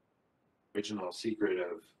 Original secret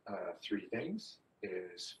of 3 things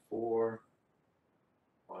is 4,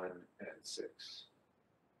 1, and 6.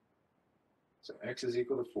 So x is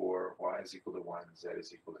equal to 4, y is equal to 1, z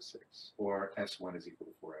is equal to 6. Or S1 is equal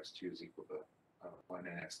to 4, S2 is equal to 1,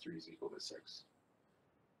 and S3 is equal to 6.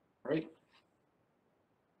 Right?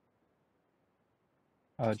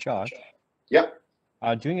 Josh, Yep.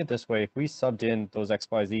 doing it this way, if we subbed in those x,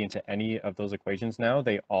 y, z into any of those equations now,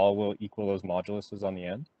 they all will equal those moduluses on the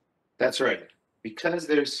end? That's right. Because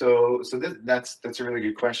there's that's a really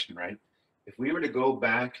good question, right? If we were to go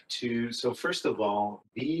back to, so first of all,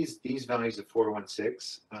 these values of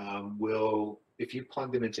 416 will, if you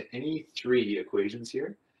plug them into any 3 equations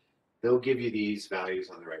here, they'll give you these values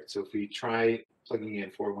on the right. So if we try plugging in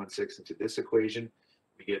 416 into this equation,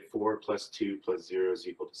 we get 4 plus 2 plus 0 is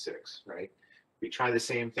equal to 6, right? We try the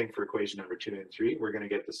same thing for equation number 2 and 3, we're going to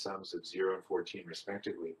get the sums of 0 and 14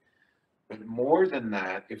 respectively. But more than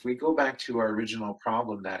that, if we go back to our original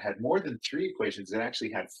problem that had more than 3 equations, it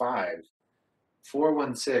actually had 5,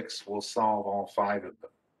 416 will solve all 5 of them,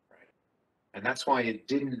 right? And that's why it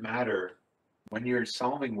didn't matter when you're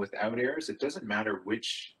solving without errors, it doesn't matter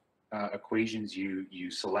which equations you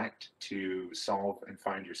select to solve and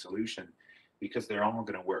find your solution, because they're all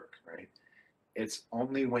going to work, right? It's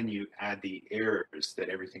only when you add the errors that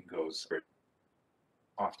everything goes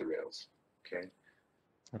off the rails, okay?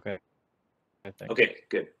 Okay. Thanks. Okay,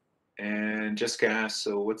 good. And Jessica asks,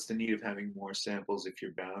 so what's the need of having more samples if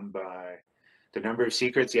you're bound by the number of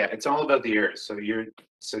secrets? Yeah, it's all about the errors.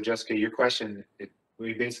 So Jessica, your question,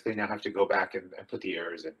 we basically now have to go back and put the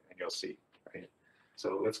errors in, and you'll see, right?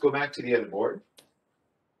 So let's go back to the other board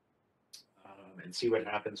and see what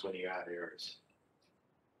happens when you add errors.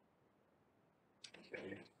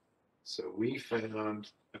 Okay, so we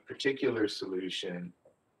found a particular solution.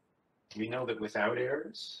 We know that without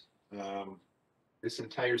errors, this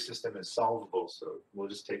entire system is solvable, so we'll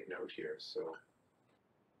just take note here. So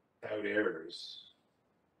without errors,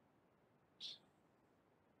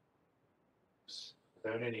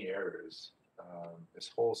 without any errors, this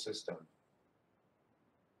whole system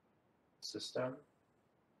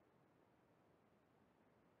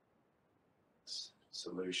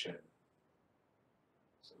solution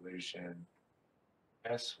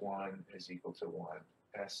S1 is equal to 1,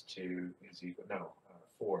 S2 is equal,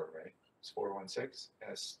 4, right? It's 416,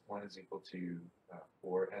 S1 is equal to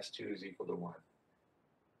 4, S2 is equal to 1,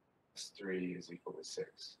 S3 is equal to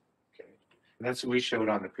 6, okay? And that's what we showed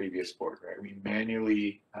on the previous board, right? We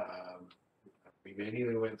manually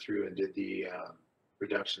went through and did the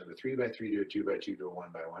reduction of a 3 by 3 to a 2 by 2 to a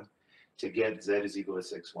 1 by 1 to get z is equal to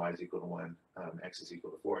 6, y is equal to 1, x is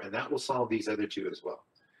equal to 4, and that will solve these other 2 as well.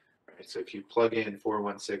 Right, so if you plug in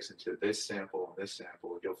 416 into this sample and this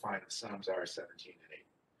sample, you'll find the sums are 17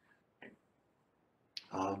 and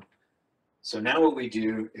 8. Right? So now what we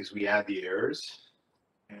do is we add the errors,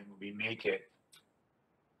 and we make it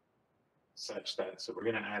such that, so we're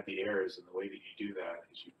going to add the errors, and the way that you do that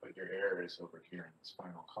is you put your errors over here in this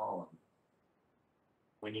final column.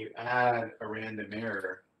 When you add a random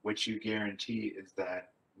error, what you guarantee is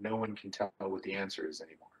that no one can tell what the answer is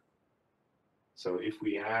anymore. So if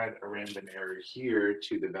we add a random error here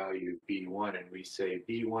to the value of B1, and we say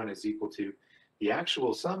B1 is equal to the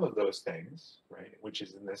actual sum of those things, right, which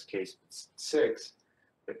is in this case 6,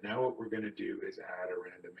 but now what we're going to do is add a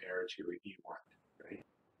random error to a E1, right?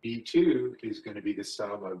 B2 is going to be the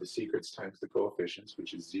sum of the secrets times the coefficients,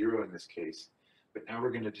 which is 0 in this case, but now we're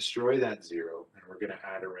going to destroy that 0, and we're going to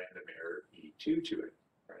add a random error E2 to it,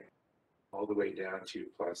 right, all the way down to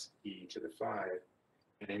plus E to the 5,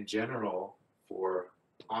 and in general, for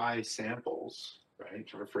I samples, right,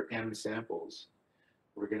 or for M samples,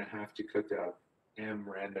 we're going to have to cook up M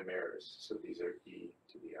random errors. So these are E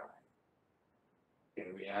to the I.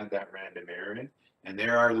 And we add that random error in, and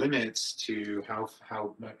there are limits to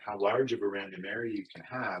how large of a random error you can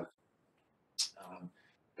have.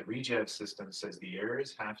 The Regev system says the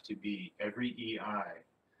errors have to be, every EI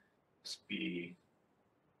must be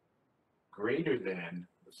greater than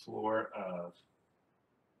the floor of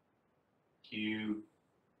Q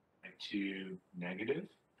and 2 negative.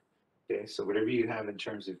 Okay, so whatever you have in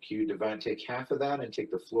terms of Q, take half of that and take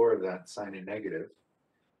the floor of that, sign a negative.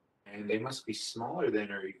 And they must be smaller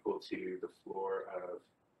than or equal to the floor of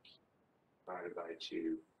divided by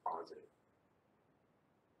 2 positive.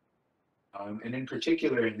 And in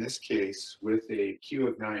particular, in this case, with a Q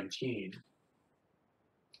of 19,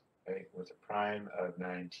 okay, with a prime of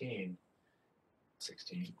 19,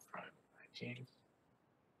 16 prime of 19,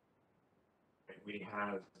 right, we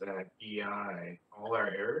have that EI, all our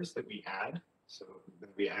errors that we add, so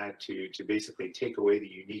that we add to basically take away the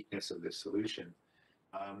uniqueness of the solution.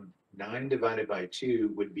 9 divided by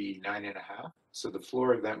 2 would be 9.5, so the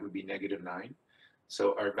floor of that would be -9.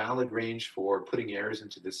 So our valid range for putting errors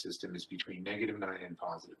into this system is between -9 and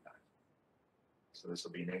 +9. So this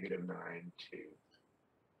will be -9 to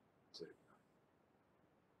 +9.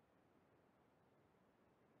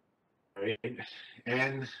 Right?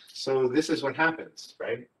 And so this is what happens,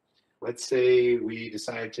 right? Let's say we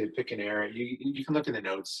decide to pick an error. You can look in the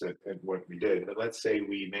notes at what we did, but let's say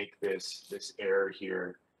we make this error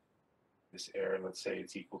here, this error, let's say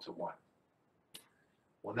it's equal to 1.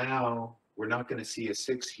 Well, now we're not going to see a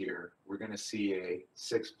 6 here. We're going to see a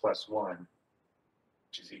 6 plus 1,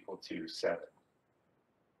 which is equal to 7.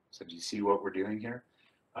 So do you see what we're doing here?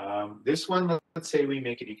 This one, let's say we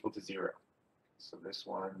make it equal to 0. So this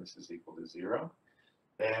one, this is equal to 0.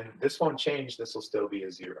 And this won't change. This will still be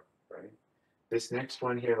a 0, right? This next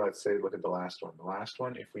one here, let's say, look at the last one. The last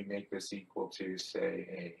one, if we make this equal to, say,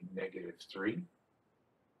 a -3.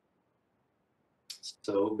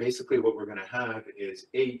 So basically what we're going to have is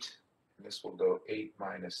 8, and this will go 8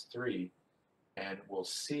 minus 3. And we'll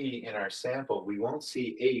see in our sample, we won't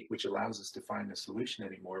see 8, which allows us to find the solution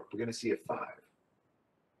anymore. We're going to see a 5.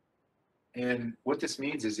 And what this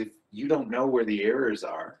means is if you don't know where the errors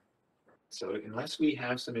are, so unless we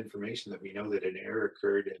have some information that we know that an error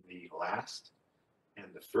occurred in the last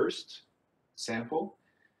and the first sample,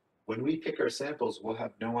 when we pick our samples, we'll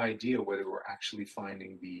have no idea whether we're actually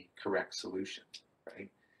finding the correct solution, right?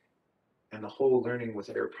 And the whole learning with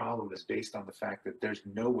error problem is based on the fact that there's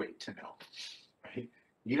no way to know, right?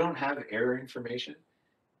 You don't have error information.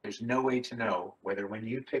 There's no way to know whether when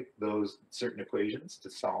you pick those certain equations to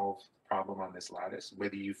solve the problem on this lattice,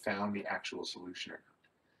 whether you found the actual solution or not.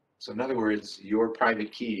 So in other words, your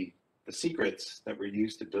private key, the secrets that were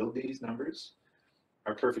used to build these numbers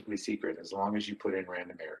are perfectly secret as long as you put in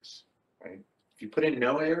random errors, right? If you put in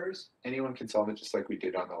no errors, anyone can solve it just like we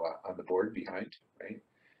did on the board behind, right?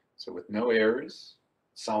 So with no errors,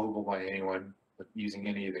 solvable by anyone using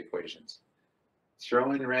any of the equations.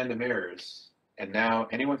 Throw in random errors, and now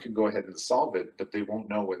anyone can go ahead and solve it, but they won't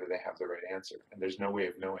know whether they have the right answer. And there's no way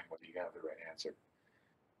of knowing whether you have the right answer.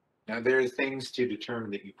 Now, there are things to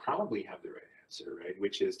determine that you probably have the right answer, right?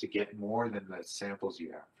 Which is to get more than the samples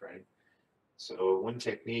you have, right? So one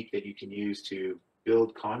technique that you can use to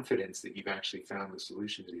build confidence that you've actually found the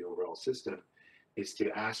solution to the overall system is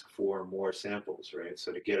to ask for more samples, right?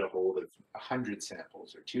 So to get a hold of 100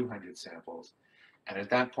 samples or 200 samples. And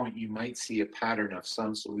at that point, you might see a pattern of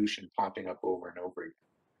some solution popping up over and over again,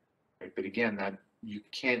 right? But again, that you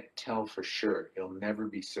can't tell for sure. It'll never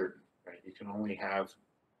be certain, right? You can only have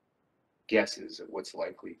guesses at what's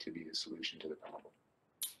likely to be the solution to the problem.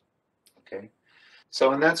 Okay,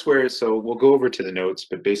 so and that's where, so we'll go over to the notes,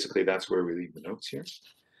 but basically that's where we leave the notes here.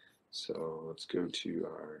 So let's go to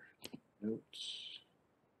our notes.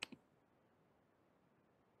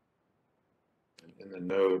 In the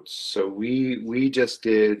notes, so we just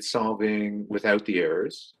did solving without the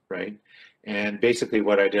errors, right? And basically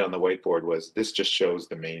what I did on the whiteboard was this just shows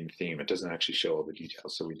the main theme. It doesn't actually show all the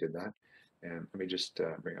details, so we did that. And let me just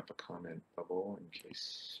bring up a comment bubble in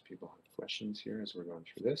case people have questions here as we're going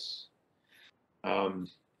through this.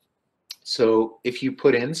 So if you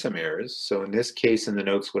put in some errors, so in this case in the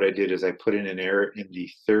notes, what I did is I put in an error in the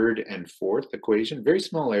third and fourth equation, very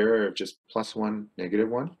small error of just +1,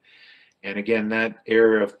 -1. And again, that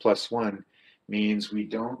error of +1 means we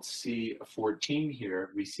don't see a 14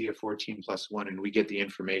 here, we see a 14 plus 1, and we get the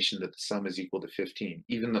information that the sum is equal to 15.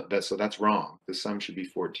 Even though so that's wrong, the sum should be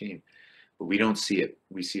 14. But we don't see it.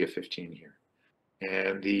 We see a 15 here.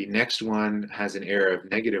 And the next one has an error of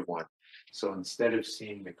 -1. So instead of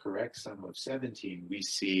seeing the correct sum of 17, we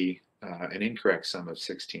see an incorrect sum of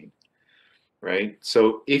 16, right?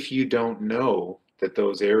 So if you don't know that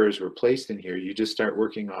those errors were placed in here, you just start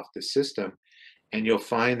working off the system, and you'll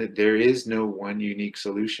find that there is no one unique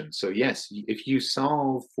solution. So yes, if you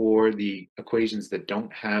solve for the equations that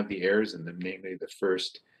don't have the errors in them, namely the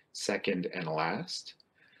first, second, and last,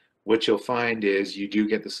 what you'll find is you do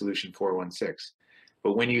get the solution 416.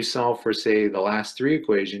 But when you solve for, say, the last three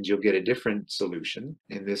equations, you'll get a different solution.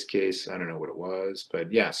 In this case, I don't know what it was,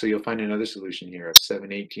 but yeah, so you'll find another solution here of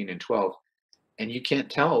 7, 18, and 12, and you can't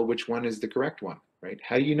tell which one is the correct one, right?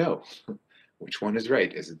 How do you know which one is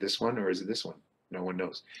right? Is it this one or is it this one? No one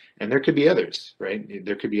knows. And there could be others, right?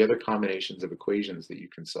 There could be other combinations of equations that you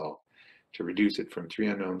can solve to reduce it from 3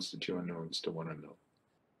 unknowns to 2 unknowns to 1 unknown.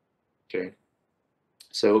 Okay?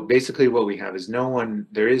 So basically what we have is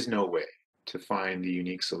there is no way to find the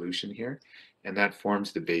unique solution here, and that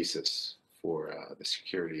forms the basis for the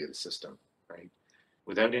security of the system, right?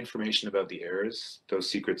 Without information about the errors, those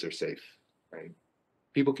secrets are safe, right?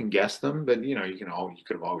 People can guess them, but you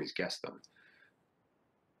could have always guessed them.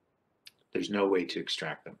 There's no way to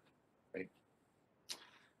extract them, right?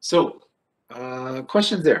 So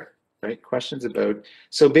questions there, right? Questions about,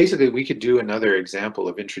 so basically we could do another example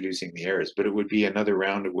of introducing the errors, but it would be another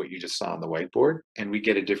round of what you just saw on the whiteboard, and we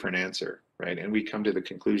get a different answer, right? And we come to the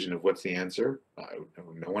conclusion of what's the answer.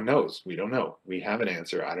 No one knows. We don't know. We have an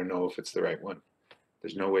answer. I don't know if it's the right one.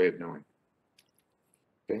 There's no way of knowing.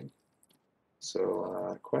 Okay.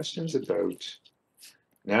 So questions about,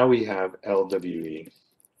 now we have LWE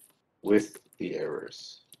with the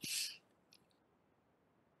errors.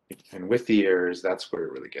 And with the errors, that's where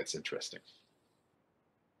it really gets interesting.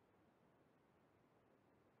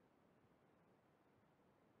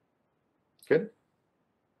 Good.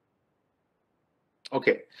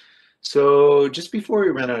 Okay. So just before we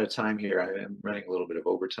run out of time here, I am running a little bit of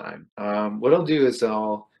overtime. What I'll do is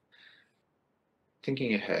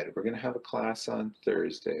thinking ahead, we're going to have a class on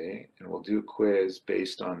Thursday, and we'll do a quiz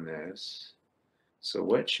based on this. So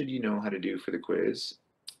what should you know how to do for the quiz?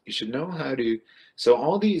 You should know how to, so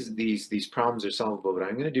all these problems are solvable, but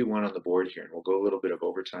I'm going to do one on the board here, and we'll go a little bit of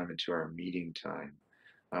overtime into our meeting time.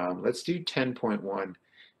 Let's do 10.1.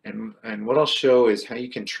 And what I'll show is how you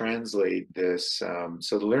can translate this.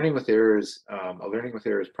 So the learning with errors, a learning with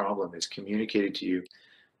errors problem is communicated to you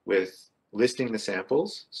with listing the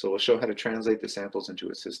samples. So we'll show how to translate the samples into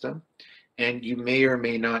a system. And you may or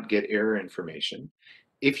may not get error information.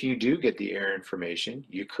 If you do get the error information,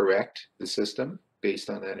 you correct the system based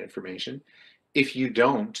on that information. If you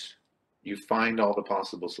don't, you find all the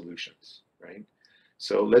possible solutions, right?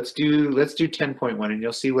 So let's do 10.1, and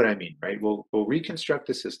you'll see what I mean, right? We'll reconstruct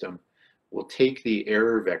the system. We'll take the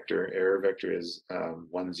error vector is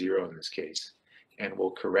 1, 0 in this case, and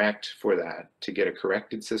we'll correct for that to get a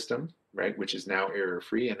corrected system, right, which is now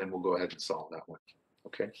error-free, and then we'll go ahead and solve that one,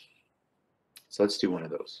 okay? So let's do one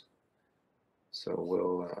of those. So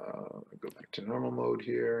we'll go back to normal mode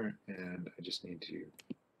here, and I just need to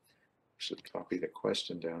actually copy the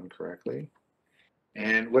question down correctly.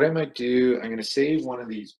 And what I might do, I'm going to save one of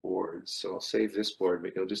these boards. So I'll save this board,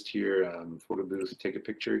 but you'll just hear Photo Booth take a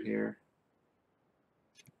picture here.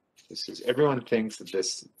 This is, everyone thinks that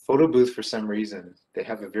this Photo Booth, for some reason, they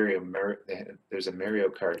have a very, there's a Mario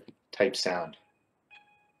Kart type sound.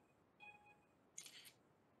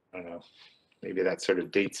 I don't know, maybe that sort of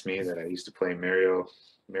dates me that I used to play Mario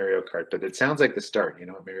Kart, but it sounds like the start, you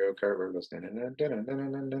know, Mario Kart where it goes, and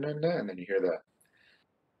then you hear the,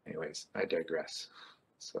 anyways, I digress.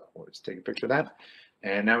 So we'll just take a picture of that.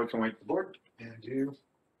 And now we can wipe the board and do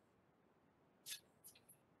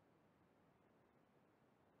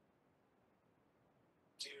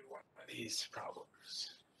one of these problems.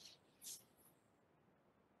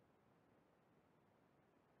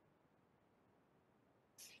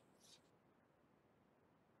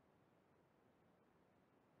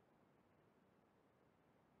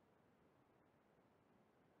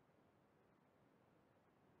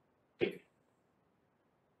 Okay.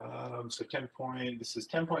 So 10 point, this is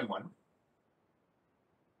 10.1.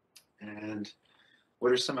 And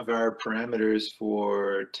what are some of our parameters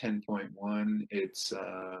for 10.1? It's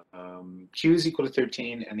q is equal to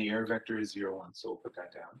 13 and the error vector is 0, 1. So we'll put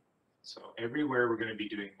that down. So everywhere we're going to be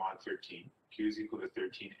doing mod 13. Q is equal to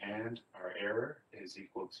 13 and our error is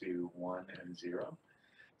equal to 1 and 0.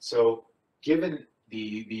 So given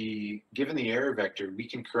the error vector, we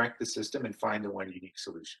can correct the system and find the one unique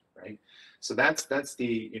solution, right? So that's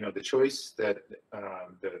the, you know, the choice that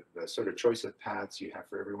the sort of choice of paths you have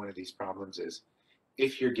for every one of these problems is,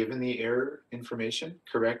 if you're given the error information,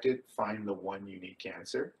 correct it, find the one unique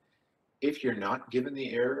answer. If you're not given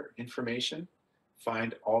the error information,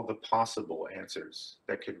 find all the possible answers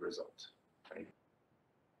that could result, right?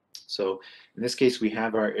 So in this case, we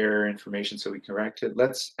have our error information, so we correct it.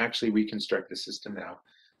 Let's actually reconstruct the system now.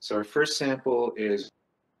 So our first sample is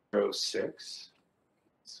 0, 6.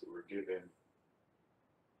 So we're given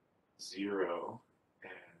 0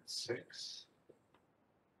 and 6.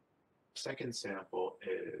 Second sample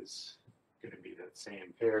is going to be that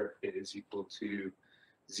same pair. It is equal to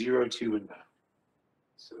 0, 2, and 9.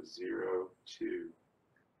 So 0, 2.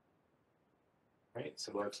 Right,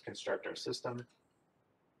 so let's construct our system.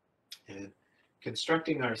 And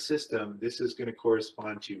constructing our system, this is going to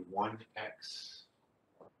correspond to 1x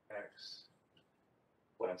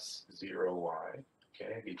plus 0y,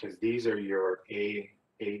 okay? Because these are your A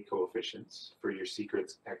coefficients for your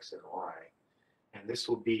secrets x and y. And this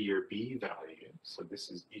will be your b value, so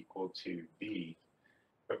this is equal to b.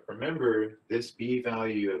 But remember, this b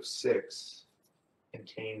value of 6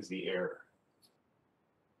 contains the error.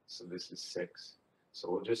 So this is 6.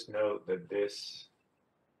 So we'll just note that this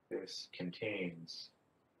contains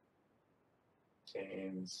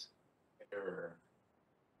error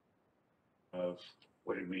of,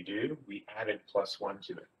 what did we do? We added +1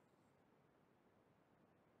 to it.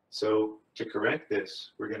 So to correct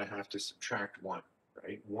this, we're going to have to subtract 1,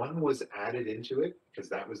 right? 1 was added into it because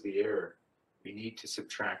that was the error. We need to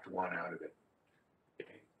subtract 1 out of it.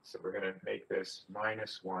 Okay, so we're going to make this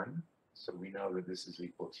 -1, so we know that this is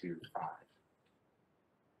equal to 5.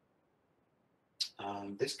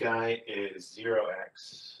 This guy is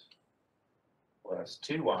 0x plus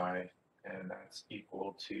 2y, and that's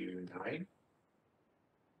equal to 9.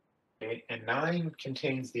 Okay, and 9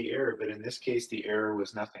 contains the error, but in this case, the error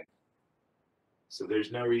was nothing. So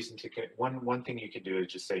there's no reason to get, one thing you can do is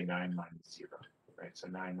just say 9 minus 0, right? So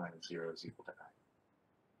 9 minus 0 is equal to 9.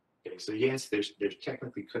 Okay, so yes, there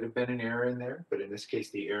technically could have been an error in there, but in this case,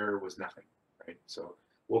 the error was nothing, right? So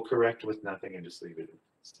we'll correct with nothing and just leave it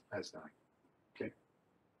as 9, okay?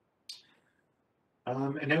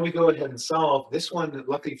 And now we go ahead and solve. This one,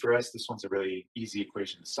 luckily for us, this one's a really easy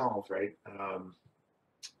equation to solve, right?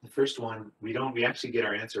 The first one, we actually get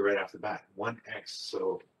our answer right off the bat, 1x.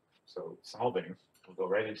 So solving, we'll go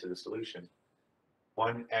right into the solution.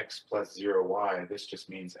 1x plus 0y, this just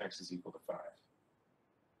means x is equal to 5.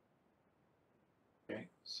 Okay,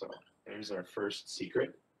 so there's our first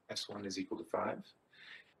secret, s1 is equal to 5.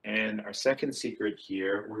 And our second secret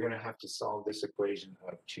here, we're going to have to solve this equation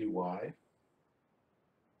of 2y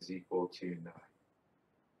is equal to 9,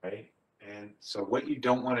 right? And so what you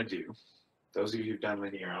don't want to do, those of you who've done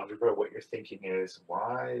linear algebra, what you're thinking is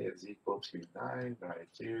y is equal to 9 by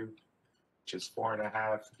 2, which is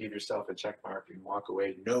 4.5. Give yourself a check mark and walk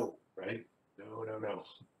away. No, right? No, no, no.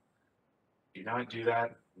 Do not do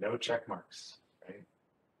that. No check marks, right?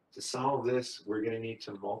 To solve this, we're going to need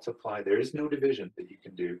to multiply. There is no division that you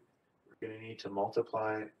can do. We're going to need to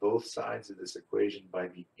multiply both sides of this equation by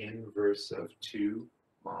the inverse of 2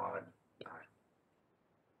 mod 9.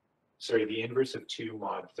 Sorry, the inverse of 2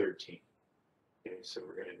 mod 13. Okay, so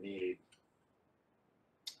we're going to need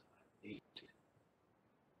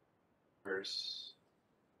inverse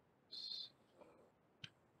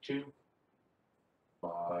 2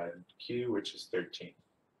 mod q, which is 13.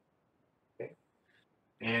 Okay,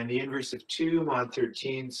 and the inverse of 2 mod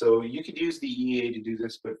 13. So you could use the EA to do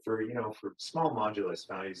this, but for for small modulus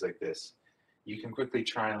values like this, you can quickly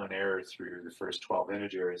trial and error through the first 12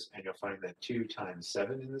 integers, and you'll find that 2 times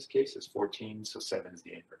 7 in this case is 14. So 7 is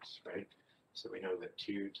the inverse, right? So we know that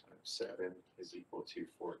 2 times 7 is equal to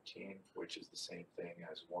 14, which is the same thing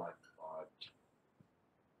as 1 mod 2.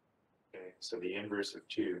 Okay, so the inverse of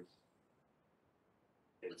 2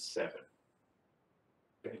 is 7.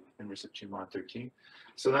 Okay, inverse of 2 mod 13.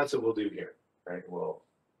 So that's what we'll do here, right? We'll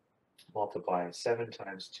multiply 7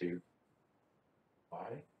 times 2,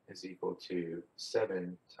 y is equal to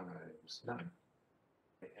 7 times 9.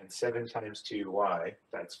 And 7 times 2y,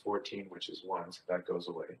 that's 14, which is 1, so that goes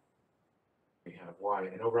away. We have y,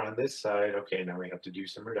 and over on this side, okay, now we have to do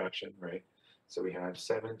some reduction, right? So we have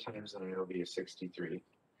 7 times 9 will be a 63.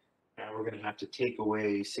 Now we're going to have to take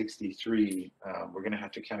away 63. We're going to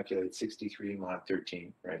have to calculate 63 mod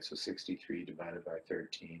 13, right? So 63 divided by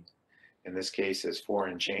 13. In this case is 4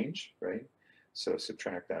 and change, right? So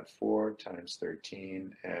subtract that 4 times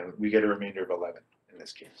 13, and we get a remainder of 11 in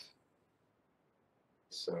this case.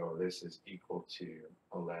 So this is equal to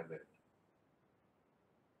 11.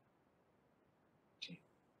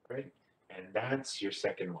 Right? And that's your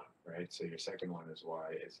second one, right? So your second one is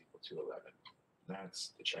y is equal to 11. That's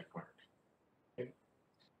the check mark. Okay?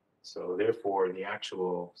 So therefore, the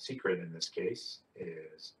actual secret in this case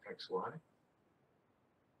is xy,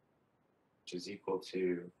 which is equal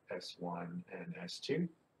to s1 and s2,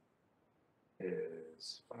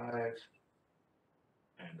 is 5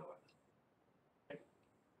 and 11. Okay?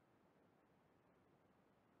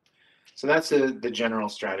 So that's the general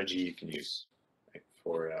strategy you can use, right,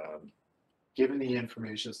 for given the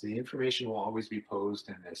information. So the information will always be posed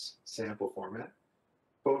in this sample format,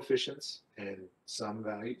 coefficients and sum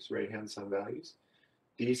values, right-hand sum values.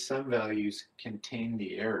 These sum values contain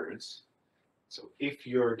the errors. So if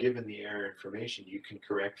you're given the error information, you can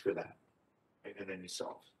correct for that, right? And then you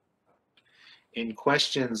solve. In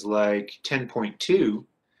questions like 10.2,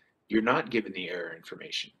 you're not given the error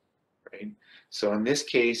information, right? So in this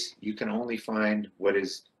case, you can only find what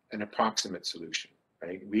is an approximate solution,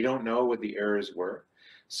 right? We don't know what the errors were.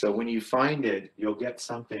 So when you find it, you'll get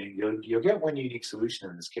something, you'll get one unique solution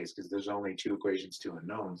in this case, because there's only two equations, two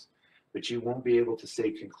unknowns, but you won't be able to say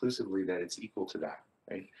conclusively that it's equal to that,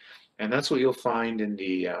 right? And that's what you'll find in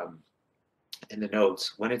the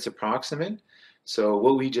notes when it's approximate. So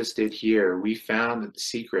what we just did here, we found that the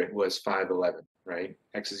secret was 511, right?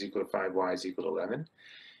 X is equal to 5, Y is equal to 11.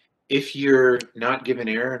 If you're not given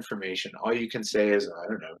error information, all you can say is, I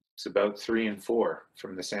don't know, it's about 3 and 4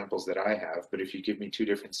 from the samples that I have. But if you give me two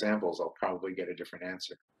different samples, I'll probably get a different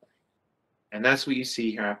answer. And that's what you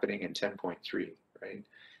see happening in 10.3, right?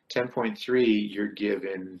 10.3, you're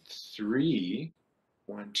given 3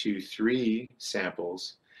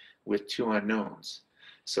 samples with two unknowns.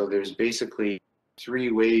 So there's basically 3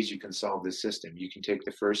 ways you can solve this system. You can take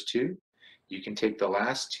the first 2, you can take the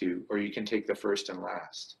last 2, or you can take the first and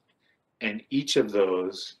last. And each of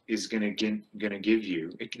those is going to give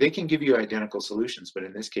you, they can give you identical solutions, but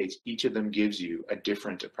in this case, each of them gives you a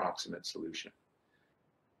different approximate solution,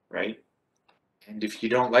 right? And if you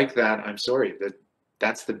don't like that, I'm sorry,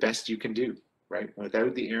 that's the best you can do, right?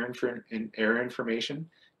 Without the error information,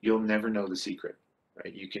 you'll never know the secret,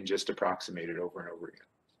 right? You can just approximate it over and over again,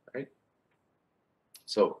 right?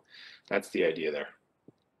 So that's the idea there.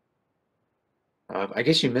 I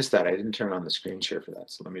guess you missed that. I didn't turn on the screen share for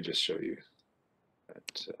that. So let me just show you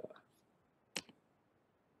that.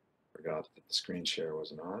 Forgot that the screen share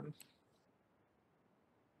wasn't on.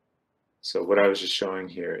 So what I was just showing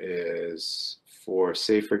here is for,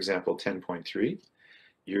 say, for example, 10.3,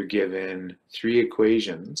 you're given 3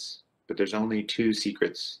 equations, but there's only 2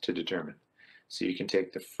 secrets to determine. So you can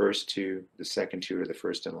take the first 2, the second 2, or the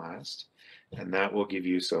first and last, and that will give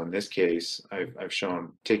you, so in this case, I've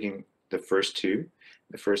shown taking the first 2,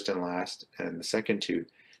 the first and last, and the second 2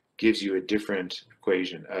 gives you a different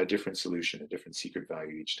equation, a different solution, a different secret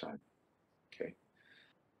value each time. Okay.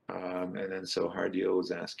 And then so Hardeal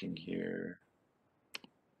was asking here,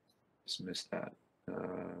 just missed that.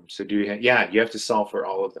 So do you yeah, you have to solve for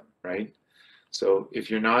all of them, right? So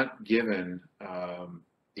if you're not given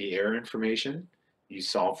the error information, you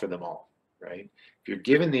solve for them all, right? If you're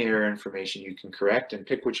given the error information, you can correct and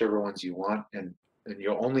pick whichever ones you want, and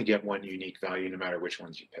you'll only get one unique value no matter which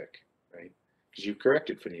ones you pick, right? Because you've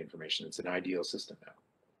corrected for the information. It's an ideal system now.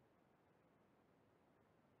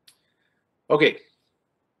 Okay,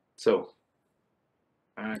 so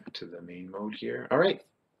back to the main mode here. All right,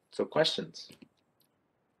 so questions?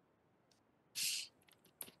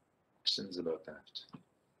 Questions about that?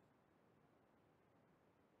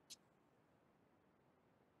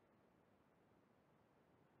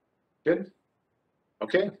 Good.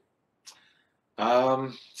 Okay.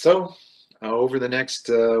 So over the next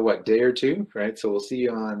what, day or two, right? So we'll see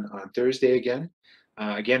you on Thursday again.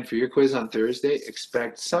 Again, for your quiz on Thursday,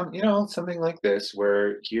 expect something like this,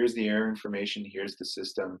 where here's the error information, here's the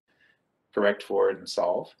system, correct for it and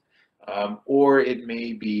solve. Or it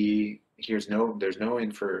may be, there's no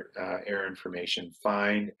error information,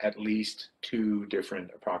 find at least 2 different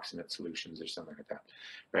approximate solutions or something like that,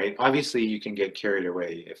 right? Obviously, you can get carried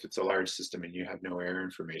away. If it's a large system and you have no error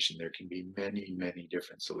information, there can be many, many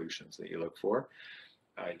different solutions that you look for.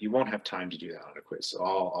 You won't have time to do that on a quiz, so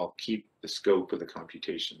I'll keep the scope of the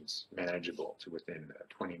computations manageable to within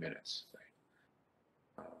 20 minutes.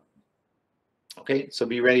 Right? Okay, so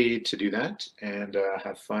be ready to do that and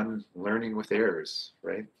have fun learning with errors,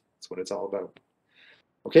 right? That's what it's all about.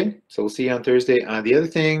 Okay, so we'll see you on Thursday. The other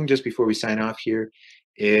thing, just before we sign off here,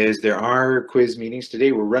 is there are quiz meetings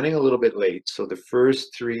today. We're running a little bit late. So the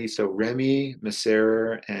first 3, so Remy,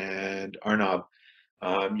 Maser, and Arnab,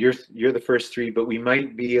 you're the first 3, but we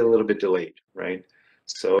might be a little bit delayed, right?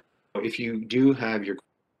 So if you do have your,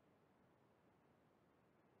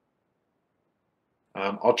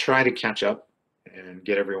 I'll try to catch up and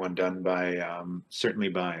get everyone done by certainly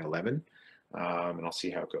by 11, and I'll see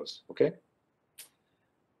how it goes. Okay.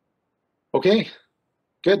 Okay.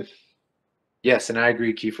 Good. Yes, and I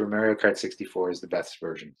agree, Kiefer. Mario Kart 64 is the best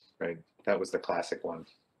version, right? That was the classic one.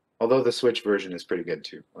 Although the Switch version is pretty good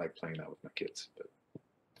too. I like playing that with my kids. But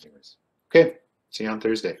anyways, okay. See you on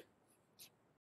Thursday.